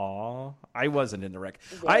 Aw, I wasn't in the wreck.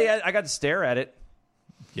 I got to stare at it.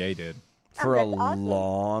 Yeah, you did. For a awesome.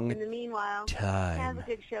 long In the meanwhile, time. have a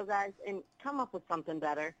good show, guys, and come up with something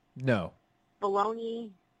better. No.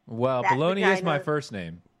 Bologna. Well, Bologna is my first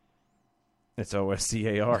name. It's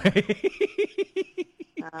OSCAR.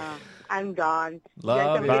 I'm gone.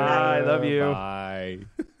 Love you. Bye. Love you. Bye.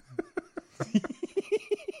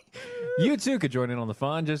 You too could join in on the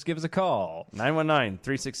fun. Just give us a call.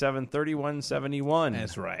 919-367-3171.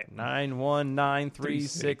 That's right.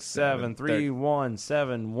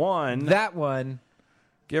 919-367-3171. That one.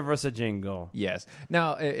 Give us a jingle. Yes.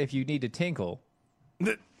 Now, if you need to tinkle,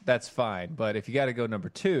 that's fine. But if you got to go number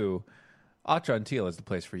 2, Atrantil is the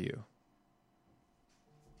place for you.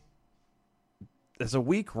 It's a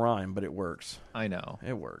weak rhyme, but it works. I know.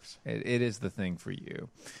 It works. It is the thing for you.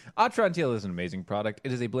 Atrantil is an amazing product.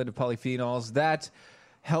 It is a blend of polyphenols that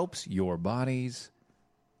helps your body's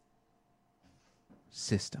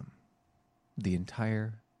system, the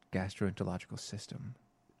entire gastroenterological system.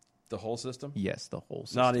 The whole system? Yes, the whole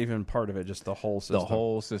system. Not even part of it, just the whole system. The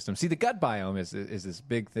whole system. See, the gut biome is this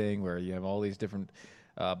big thing where you have all these different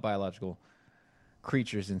biological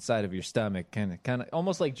creatures inside of your stomach, kind of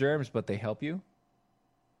almost like germs, but they help you.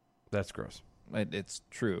 That's gross. It's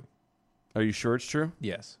true. Are you sure it's true?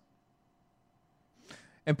 Yes.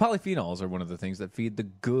 And polyphenols are one of the things that feed the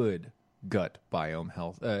good gut biome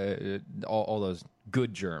health, all those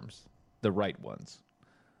good germs, the right ones.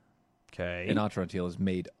 Okay. And Atrantil is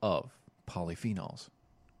made of polyphenols.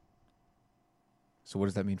 So what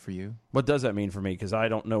does that mean for you? What does that mean for me? Because I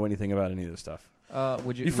don't know anything about any of this stuff.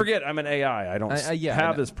 You forget I'm an AI. I don't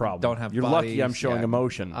have this problem. Don't have. You're bodies, lucky I'm showing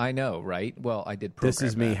emotion. I know, right? Well, I did program This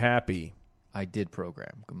is me that. happy. I did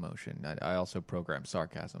program emotion. I also programmed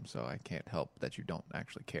sarcasm, so I can't help that you don't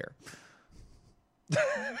actually care.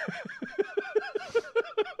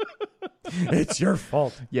 It's your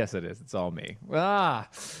fault. Yes, it is. It's all me.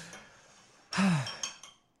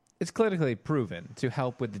 It's clinically proven to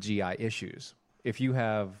help with the GI issues. If you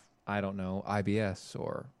have, I don't know, IBS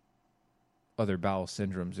or other bowel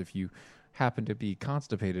syndromes, if you happen to be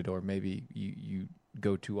constipated or maybe you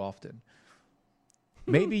go too often,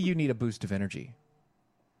 maybe you need a boost of energy.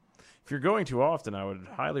 If you're going too often, I would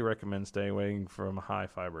highly recommend staying away from a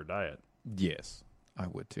high-fiber diet. Yes, I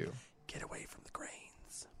would too. Get away from the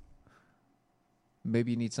grains.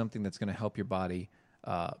 Maybe you need something that's going to help your body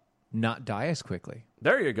not die as quickly.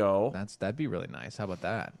 There you go. That'd be really nice. How about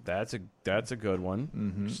that? That's a good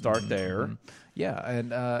one. Start there. Yeah,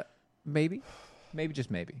 and maybe just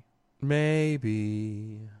maybe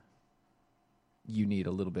you need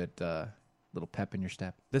a little bit, little pep in your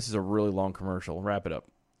step. This is a really long commercial. Wrap it up.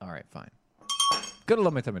 All right, fine. Go to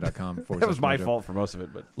lovemytummy.com. That was my fault for most of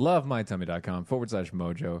it, but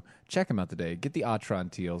lovemytummy.com/mojo. Check them out today. Get the Otron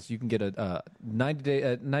Teals. You can get a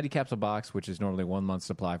 90 capsule box, which is normally 1 month's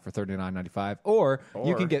supply for $39.95, or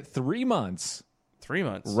you can get 3 months. 3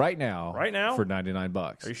 months right now. Right now for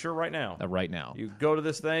 $99. Are you sure? Right now. Right now. You go to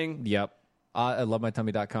this thing. Yep. At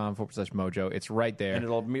lovemytummy.com/mojo. It's right there, and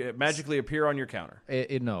it'll magically appear on your counter.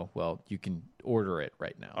 No, well, you can order it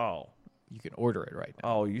right now. Oh. You can order it right now.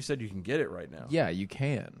 Oh, you said you can get it right now. Yeah, you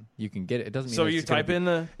can. You can get it. It doesn't mean so you type in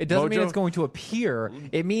the. It doesn't Mojo? mean it's going to appear.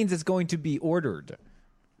 It means it's going to be ordered.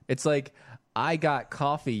 It's like I got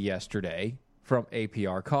coffee yesterday from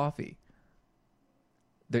APR Coffee.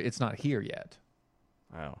 It's not here yet.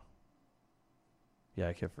 Oh. Yeah,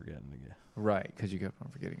 I kept forgetting to get. Right, because you kept on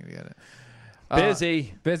forgetting to get it.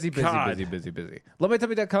 Busy. Busy.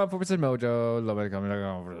 Lovemytummy.com/mojo.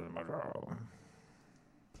 Lovemytummy.com/mojo.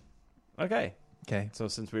 Okay. Okay. So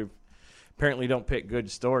since we apparently don't pick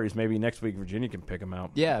good stories, maybe next week Virginia can pick them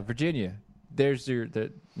out. Yeah, Virginia. There's your job for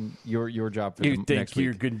next week. You think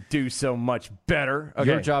you're going to do so much better.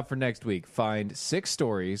 Okay. Your job for next week. Find 6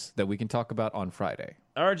 stories that we can talk about on Friday.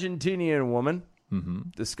 Argentinian woman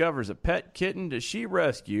discovers a pet kitten that she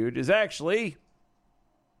rescued is actually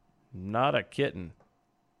not a kitten.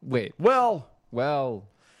 Wait. Well,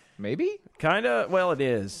 maybe? Kind of. Well, it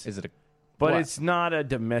is. Is it a... But what? It's not a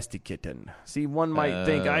domestic kitten. See, one might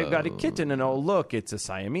think, I've got a kitten, and oh, look, it's a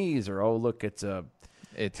Siamese, or oh, look, it's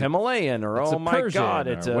Himalayan, or it's oh, my Persian, God,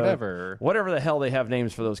 it's a... Whatever the hell they have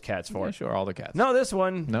names for those cats for. Yeah, sure, all the cats. No, this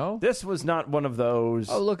one. No? This was not one of those.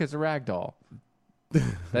 Oh, look, it's a ragdoll.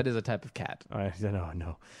 That is a type of cat.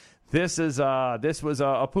 No. This was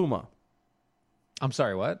a puma. I'm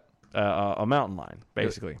sorry, what? A mountain lion,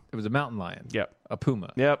 basically. It was a mountain lion. Yep. A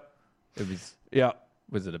puma. Yep. It was... Yeah.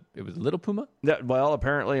 It was a little puma? Well,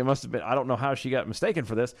 apparently it must have been. I don't know how she got mistaken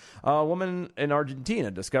for this. A woman in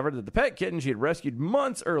Argentina discovered that the pet kitten she had rescued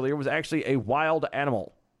months earlier was actually a wild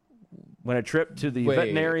animal. When a trip to the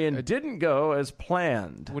veterinarian didn't go as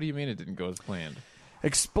planned. What do you mean it didn't go as planned?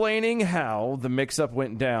 Explaining how the mix-up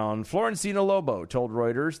went down, Florencina Lobo told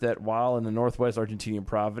Reuters that while in the northwest Argentinian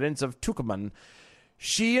province of Tucumán,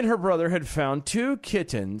 she and her brother had found 2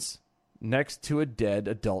 kittens next to a dead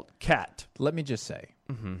adult cat. Let me just say.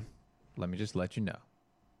 Let me just let you know.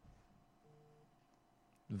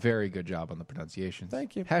 Very good job on the pronunciation.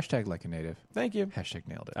 Thank you. Hashtag like a native. Thank you. Hashtag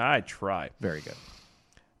nailed it. I try. Very good.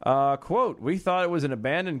 Quote, we thought it was an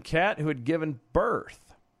abandoned cat who had given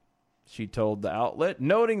birth, she told the outlet,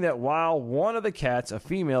 noting that while one of the cats, a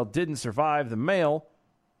female, didn't survive, the male,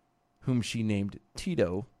 whom she named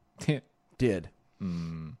Tito, did.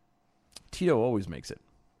 Tito always makes it.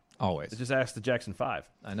 Always. Just ask the Jackson 5.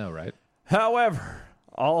 I know, right? However,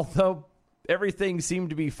 although everything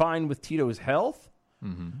seemed to be fine with Tito's health,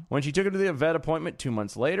 when she took him to the vet appointment 2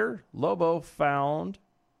 months later, Lobo found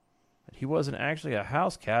that he wasn't actually a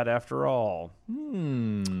house cat after all.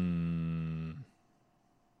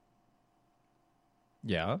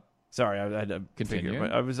 Yeah. Sorry, I had to continue.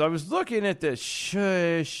 Figure, I was looking at this.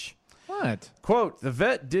 Shush. What? Quote, the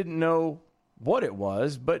vet didn't know what it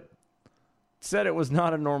was, but said it was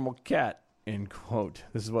not a normal cat. End quote.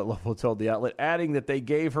 This is what Lobo told the outlet, adding that they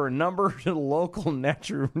gave her a number to the local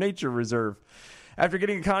nature reserve. After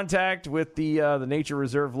getting in contact with the nature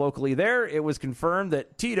reserve locally there, it was confirmed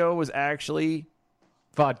that Tito was actually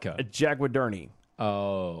vodka, a jaguardini.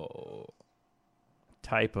 Oh,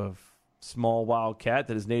 type of small wild cat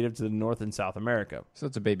that is native to the North and South America. So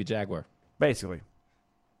it's a baby jaguar, basically.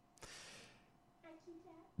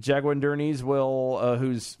 Jaguardini's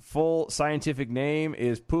whose full scientific name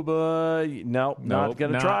is Puma. Not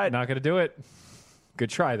going to try it. Not going to do it. Good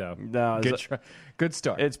try, though. No, good try. Good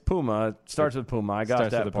start. It's Puma. It starts with Puma. I got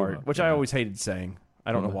that part, Puma. which I always hated saying.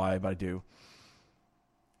 I don't know why, but I do.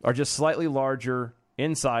 Are just slightly larger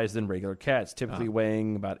in size than regular cats, typically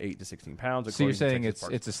weighing about 8 to 16 pounds. So you're saying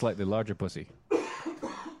it's a slightly larger pussy?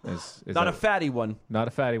 Is not a fatty one. Not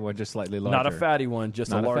a fatty one, just slightly larger. Not a fatty one, just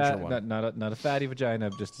not a larger one. Not a fatty vagina,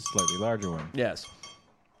 just a slightly larger one. Yes.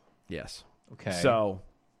 Okay. So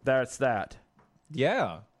that's that.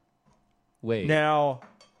 Yeah. Wait. Now,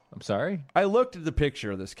 I'm sorry? I looked at the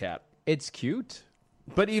picture of this cat. It's cute.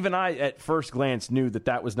 But even I, at first glance, knew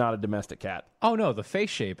that was not a domestic cat. Oh, no, the face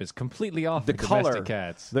shape is completely off The of color. domestic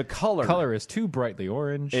cats. The color. Color is too brightly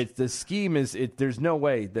orange. The scheme is, there's no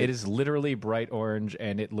way. It is literally bright orange,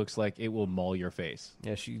 and it looks like it will maul your face.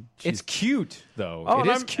 Yeah, it's cute, though. Oh, it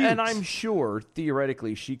is cute. And I'm sure,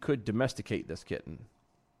 theoretically, she could domesticate this kitten.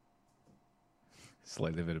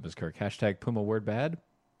 Slightly venomous Kirk. Hashtag Puma word bad.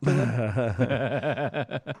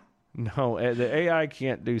 No, the AI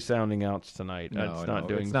can't do sounding outs tonight. No,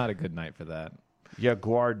 it's not a good night for that.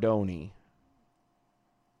 Yaguardoni.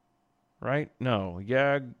 Right? No.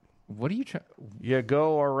 What are you trying?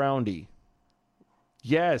 Yago-aroundy.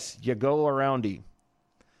 Yes, Yago-aroundy.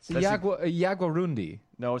 It's a Jaguarundi.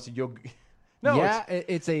 No, it's a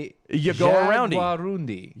it's a Yago-aroundy.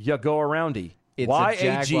 Jaguarundi. Yago-aroundy. It's a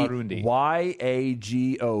Jaguarundi. Yagoaroundi.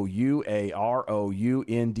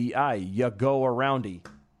 Yago-aroundy.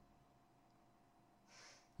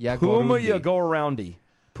 Puma Yago-aroundi.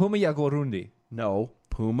 Puma Yaguarundi. No,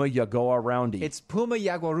 Puma Yago-aroundi. It's Puma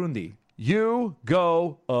Yaguarundi. You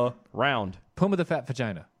go around. Puma the fat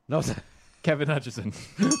vagina. No, Kevin Hutchison.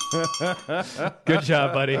 Good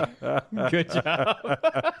job, buddy. Good job.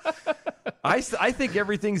 I think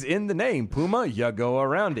everything's in the name. Puma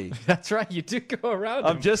Yago-aroundi. That's right. You do go around.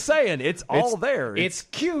 I'm just saying, it's all there. It's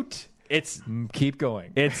cute. It's keep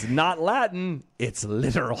going. It's not Latin. It's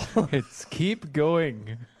literal. It's keep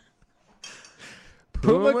going.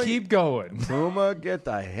 Puma, keep going. Puma, get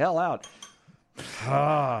the hell out.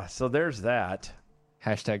 So there's that.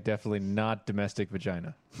 Hashtag definitely not domestic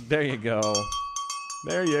vagina. There you go.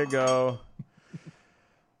 There you go.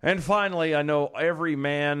 And finally, I know every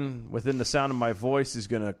man within the sound of my voice is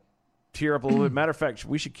going to tear up a little bit. Matter of fact,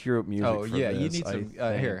 we should cue up music. Oh, for yeah. this, You need some.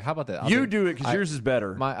 Here, how about that? You do it because yours is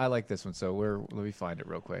better. I like this one, so let me find it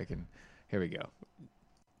real quick. And here we go.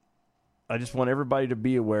 I just want everybody to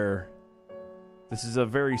be aware this is a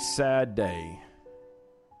very sad day.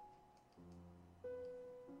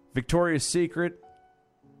 Victoria's Secret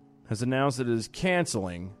has announced it is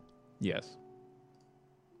canceling its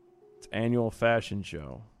annual fashion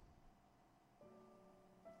show.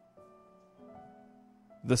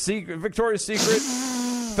 The Victoria's Secret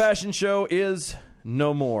fashion show is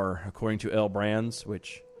no more, according to L Brands,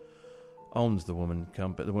 which owns the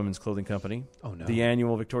women's clothing company. Oh, no. The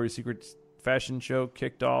annual Victoria's Secret fashion show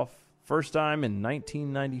kicked off first time in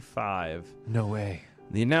 1995. No way.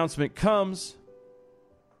 The announcement comes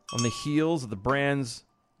on the heels of the brand's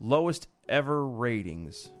lowest ever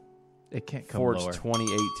ratings. It can't come for lower. its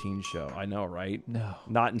 2018 show. I know, right? No.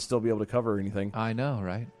 Not and still be able to cover anything. I know,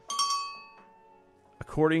 right?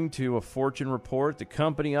 According to a Fortune report, the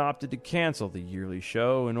company opted to cancel the yearly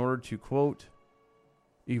show in order to, quote,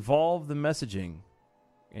 evolve the messaging,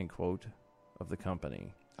 end quote, of the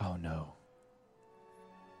company. Oh, no.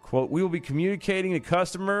 Quote, we will be communicating to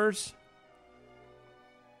customers,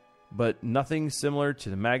 but nothing similar to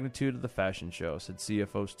the magnitude of the fashion show, said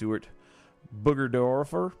CFO Stuart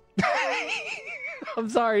Burgdorfer. I'm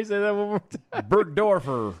sorry, say that one more time.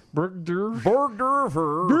 Burgdorfer.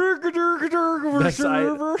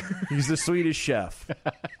 He's the Swedish chef.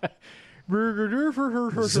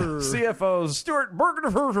 CFO Stuart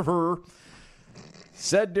Burgdorfer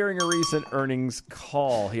said during a recent earnings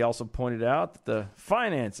call. He also pointed out that the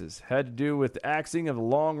finances had to do with the axing of the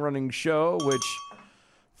long-running show, which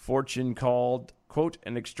Fortune called, quote,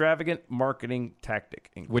 an extravagant marketing tactic.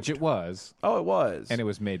 Which it was. Oh, it was. And it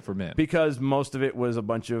was made for men. Because most of it was a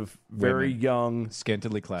bunch of very young,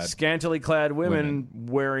 scantily clad women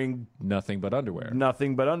wearing nothing but underwear.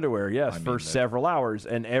 Nothing but underwear, yes, for several hours.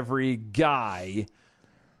 And every guy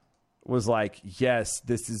was like, yes,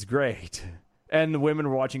 this is great. And the women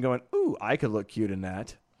were watching going, ooh, I could look cute in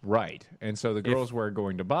that. Right. And so the girls were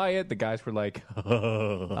going to buy it. The guys were like,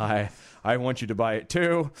 I want you to buy it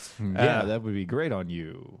too. Yeah, that would be great on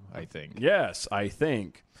you, I think. Yes, I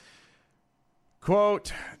think.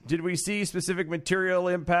 Quote, did we see specific material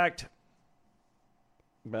impact?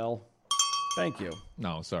 Well, thank you.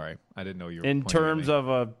 No, sorry. I didn't know you were in pointing terms at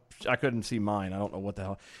me. of I couldn't see mine. I don't know what the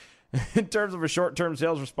hell. In terms of a short-term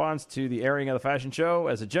sales response to the airing of the fashion show,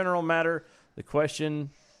 as a general matter, the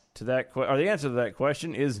answer to that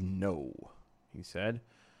question is no, he said.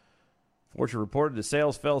 Fortune reported the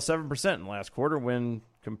sales fell 7% in the last quarter when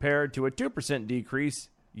compared to a 2% decrease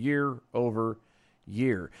year over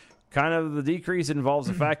year. Kind of the decrease involves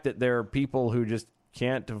the fact that there are people who just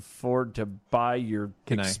can't afford to buy your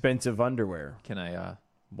expensive underwear. Can I?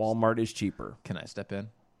 Walmart is cheaper. Can I step in?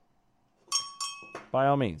 By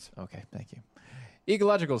all means. Okay, thank you.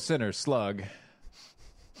 Ecological Center Slug.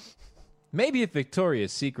 Maybe if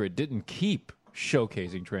Victoria's Secret didn't keep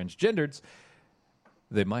showcasing transgenders,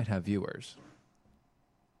 they might have viewers.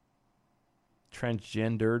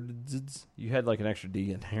 transgendered. You had like an extra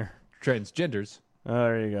D in there. Transgenders. Oh,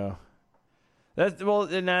 there you go.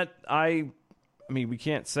 I mean, we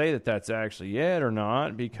can't say that that's actually it or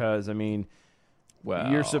not because, I mean,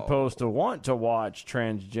 you're supposed to want to watch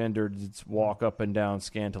transgendered walk up and down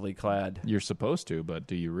scantily clad. You're supposed to, but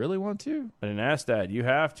do you really want to? I didn't ask that. You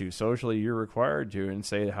have to. Socially, you're required to, and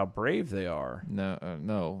say how brave they are. No,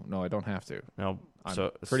 I don't have to. No,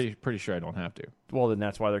 I'm pretty sure I don't have to. Well, then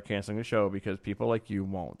that's why they're canceling the show, because people like you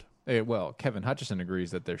won't. Hey, well, Kevin Hutchison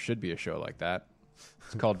agrees that there should be a show like that.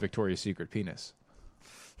 It's called Victoria's Secret Penis.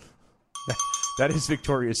 That is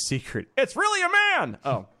Victoria's Secret. It's really a man!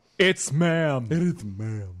 Oh. It's ma'am. It is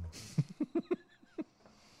ma'am.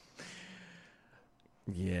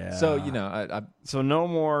 Yeah. So, you know, so no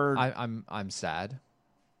more. I'm sad.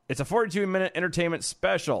 It's a 42-minute entertainment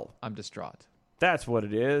special. I'm distraught. That's what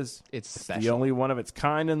it is. It's special. The only one of its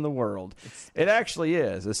kind in the world. It actually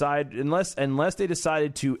is. Unless they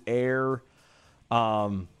decided to air,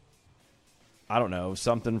 I don't know,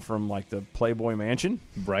 something from like the Playboy Mansion,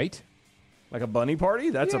 right? Like a bunny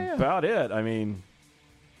party. That's about it. I mean,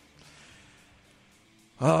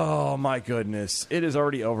 oh my goodness, it is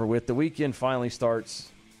already over with. The weekend finally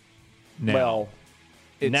starts. Now. Well,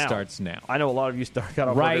 it starts now. I know a lot of you got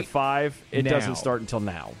off work at 5. It doesn't start until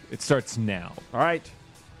now. It starts now. All right.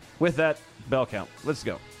 With that, bell count. Let's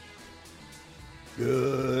go.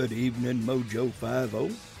 Good evening, Mojo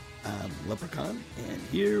 50. I'm Leprechaun, and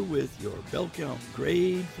here with your bell count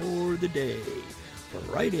grade for the day.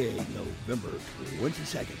 Friday, November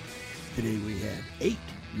 22nd. Today we had 8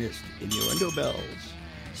 missed innuendo bells,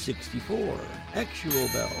 64 actual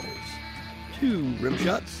bells, 2 rim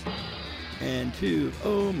shots, and 2,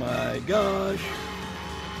 oh my gosh,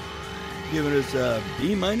 giving us a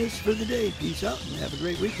B- for the day. Peace out and have a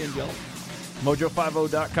great weekend, y'all.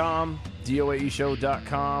 Mojo50.com,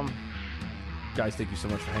 DOAEshow.com. Guys, thank you so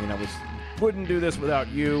much for hanging out with us. Wouldn't do this without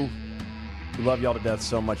you. We love y'all to death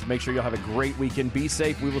so much. Make sure y'all have a great weekend. Be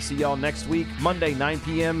safe. We will see y'all next week, Monday, 9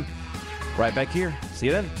 p.m. right back here. See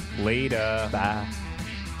you then. Later. Bye.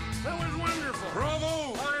 That was wonderful.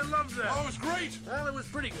 Bravo! I loved that. Oh, it was great. Well, it was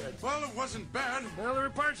pretty good. Well, it wasn't bad. Well, there were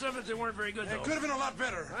parts of it that weren't very good, though. It could have been a lot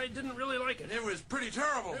better. I didn't really like it. It was pretty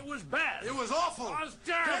terrible. It was bad. It was awful. It was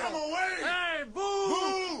terrible. Get him away! Hey,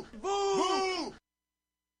 boo! Boo! Boo!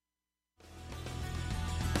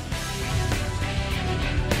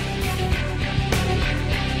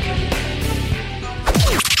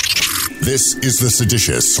 This is the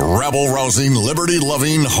seditious, rabble-rousing,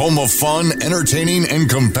 liberty-loving, home of fun, entertaining, and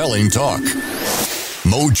compelling talk.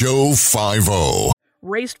 Mojo 50.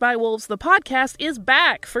 Raised by Wolves, the podcast, is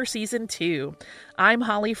back for Season 2. I'm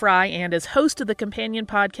Holly Fry, and as host of the companion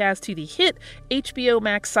podcast to the hit HBO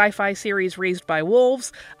Max sci-fi series Raised by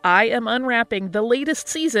Wolves, I am unwrapping the latest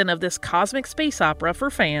season of this cosmic space opera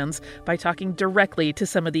for fans by talking directly to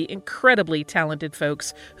some of the incredibly talented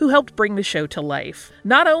folks who helped bring the show to life.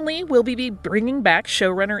 Not only will we be bringing back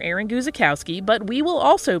showrunner Aaron Guzikowski, but we will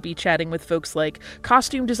also be chatting with folks like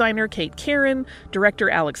costume designer Kate Karen,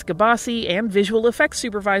 director Alex Gabassi, and visual effects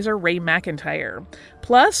supervisor Ray McIntyre.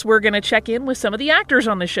 Plus, we're going to check in with some of the actors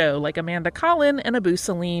on the show, like Amanda Collin and Abu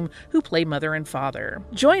Salim, who play mother and father.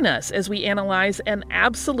 Join us as we analyze an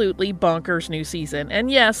absolutely bonkers new season. And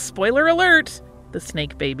yes, spoiler alert, the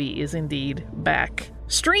snake baby is indeed back.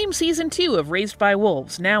 Stream Season 2 of Raised by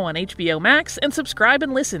Wolves now on HBO Max, and subscribe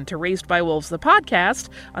and listen to Raised by Wolves the podcast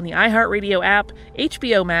on the iHeartRadio app,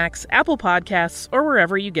 HBO Max, Apple Podcasts, or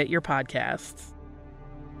wherever you get your podcasts.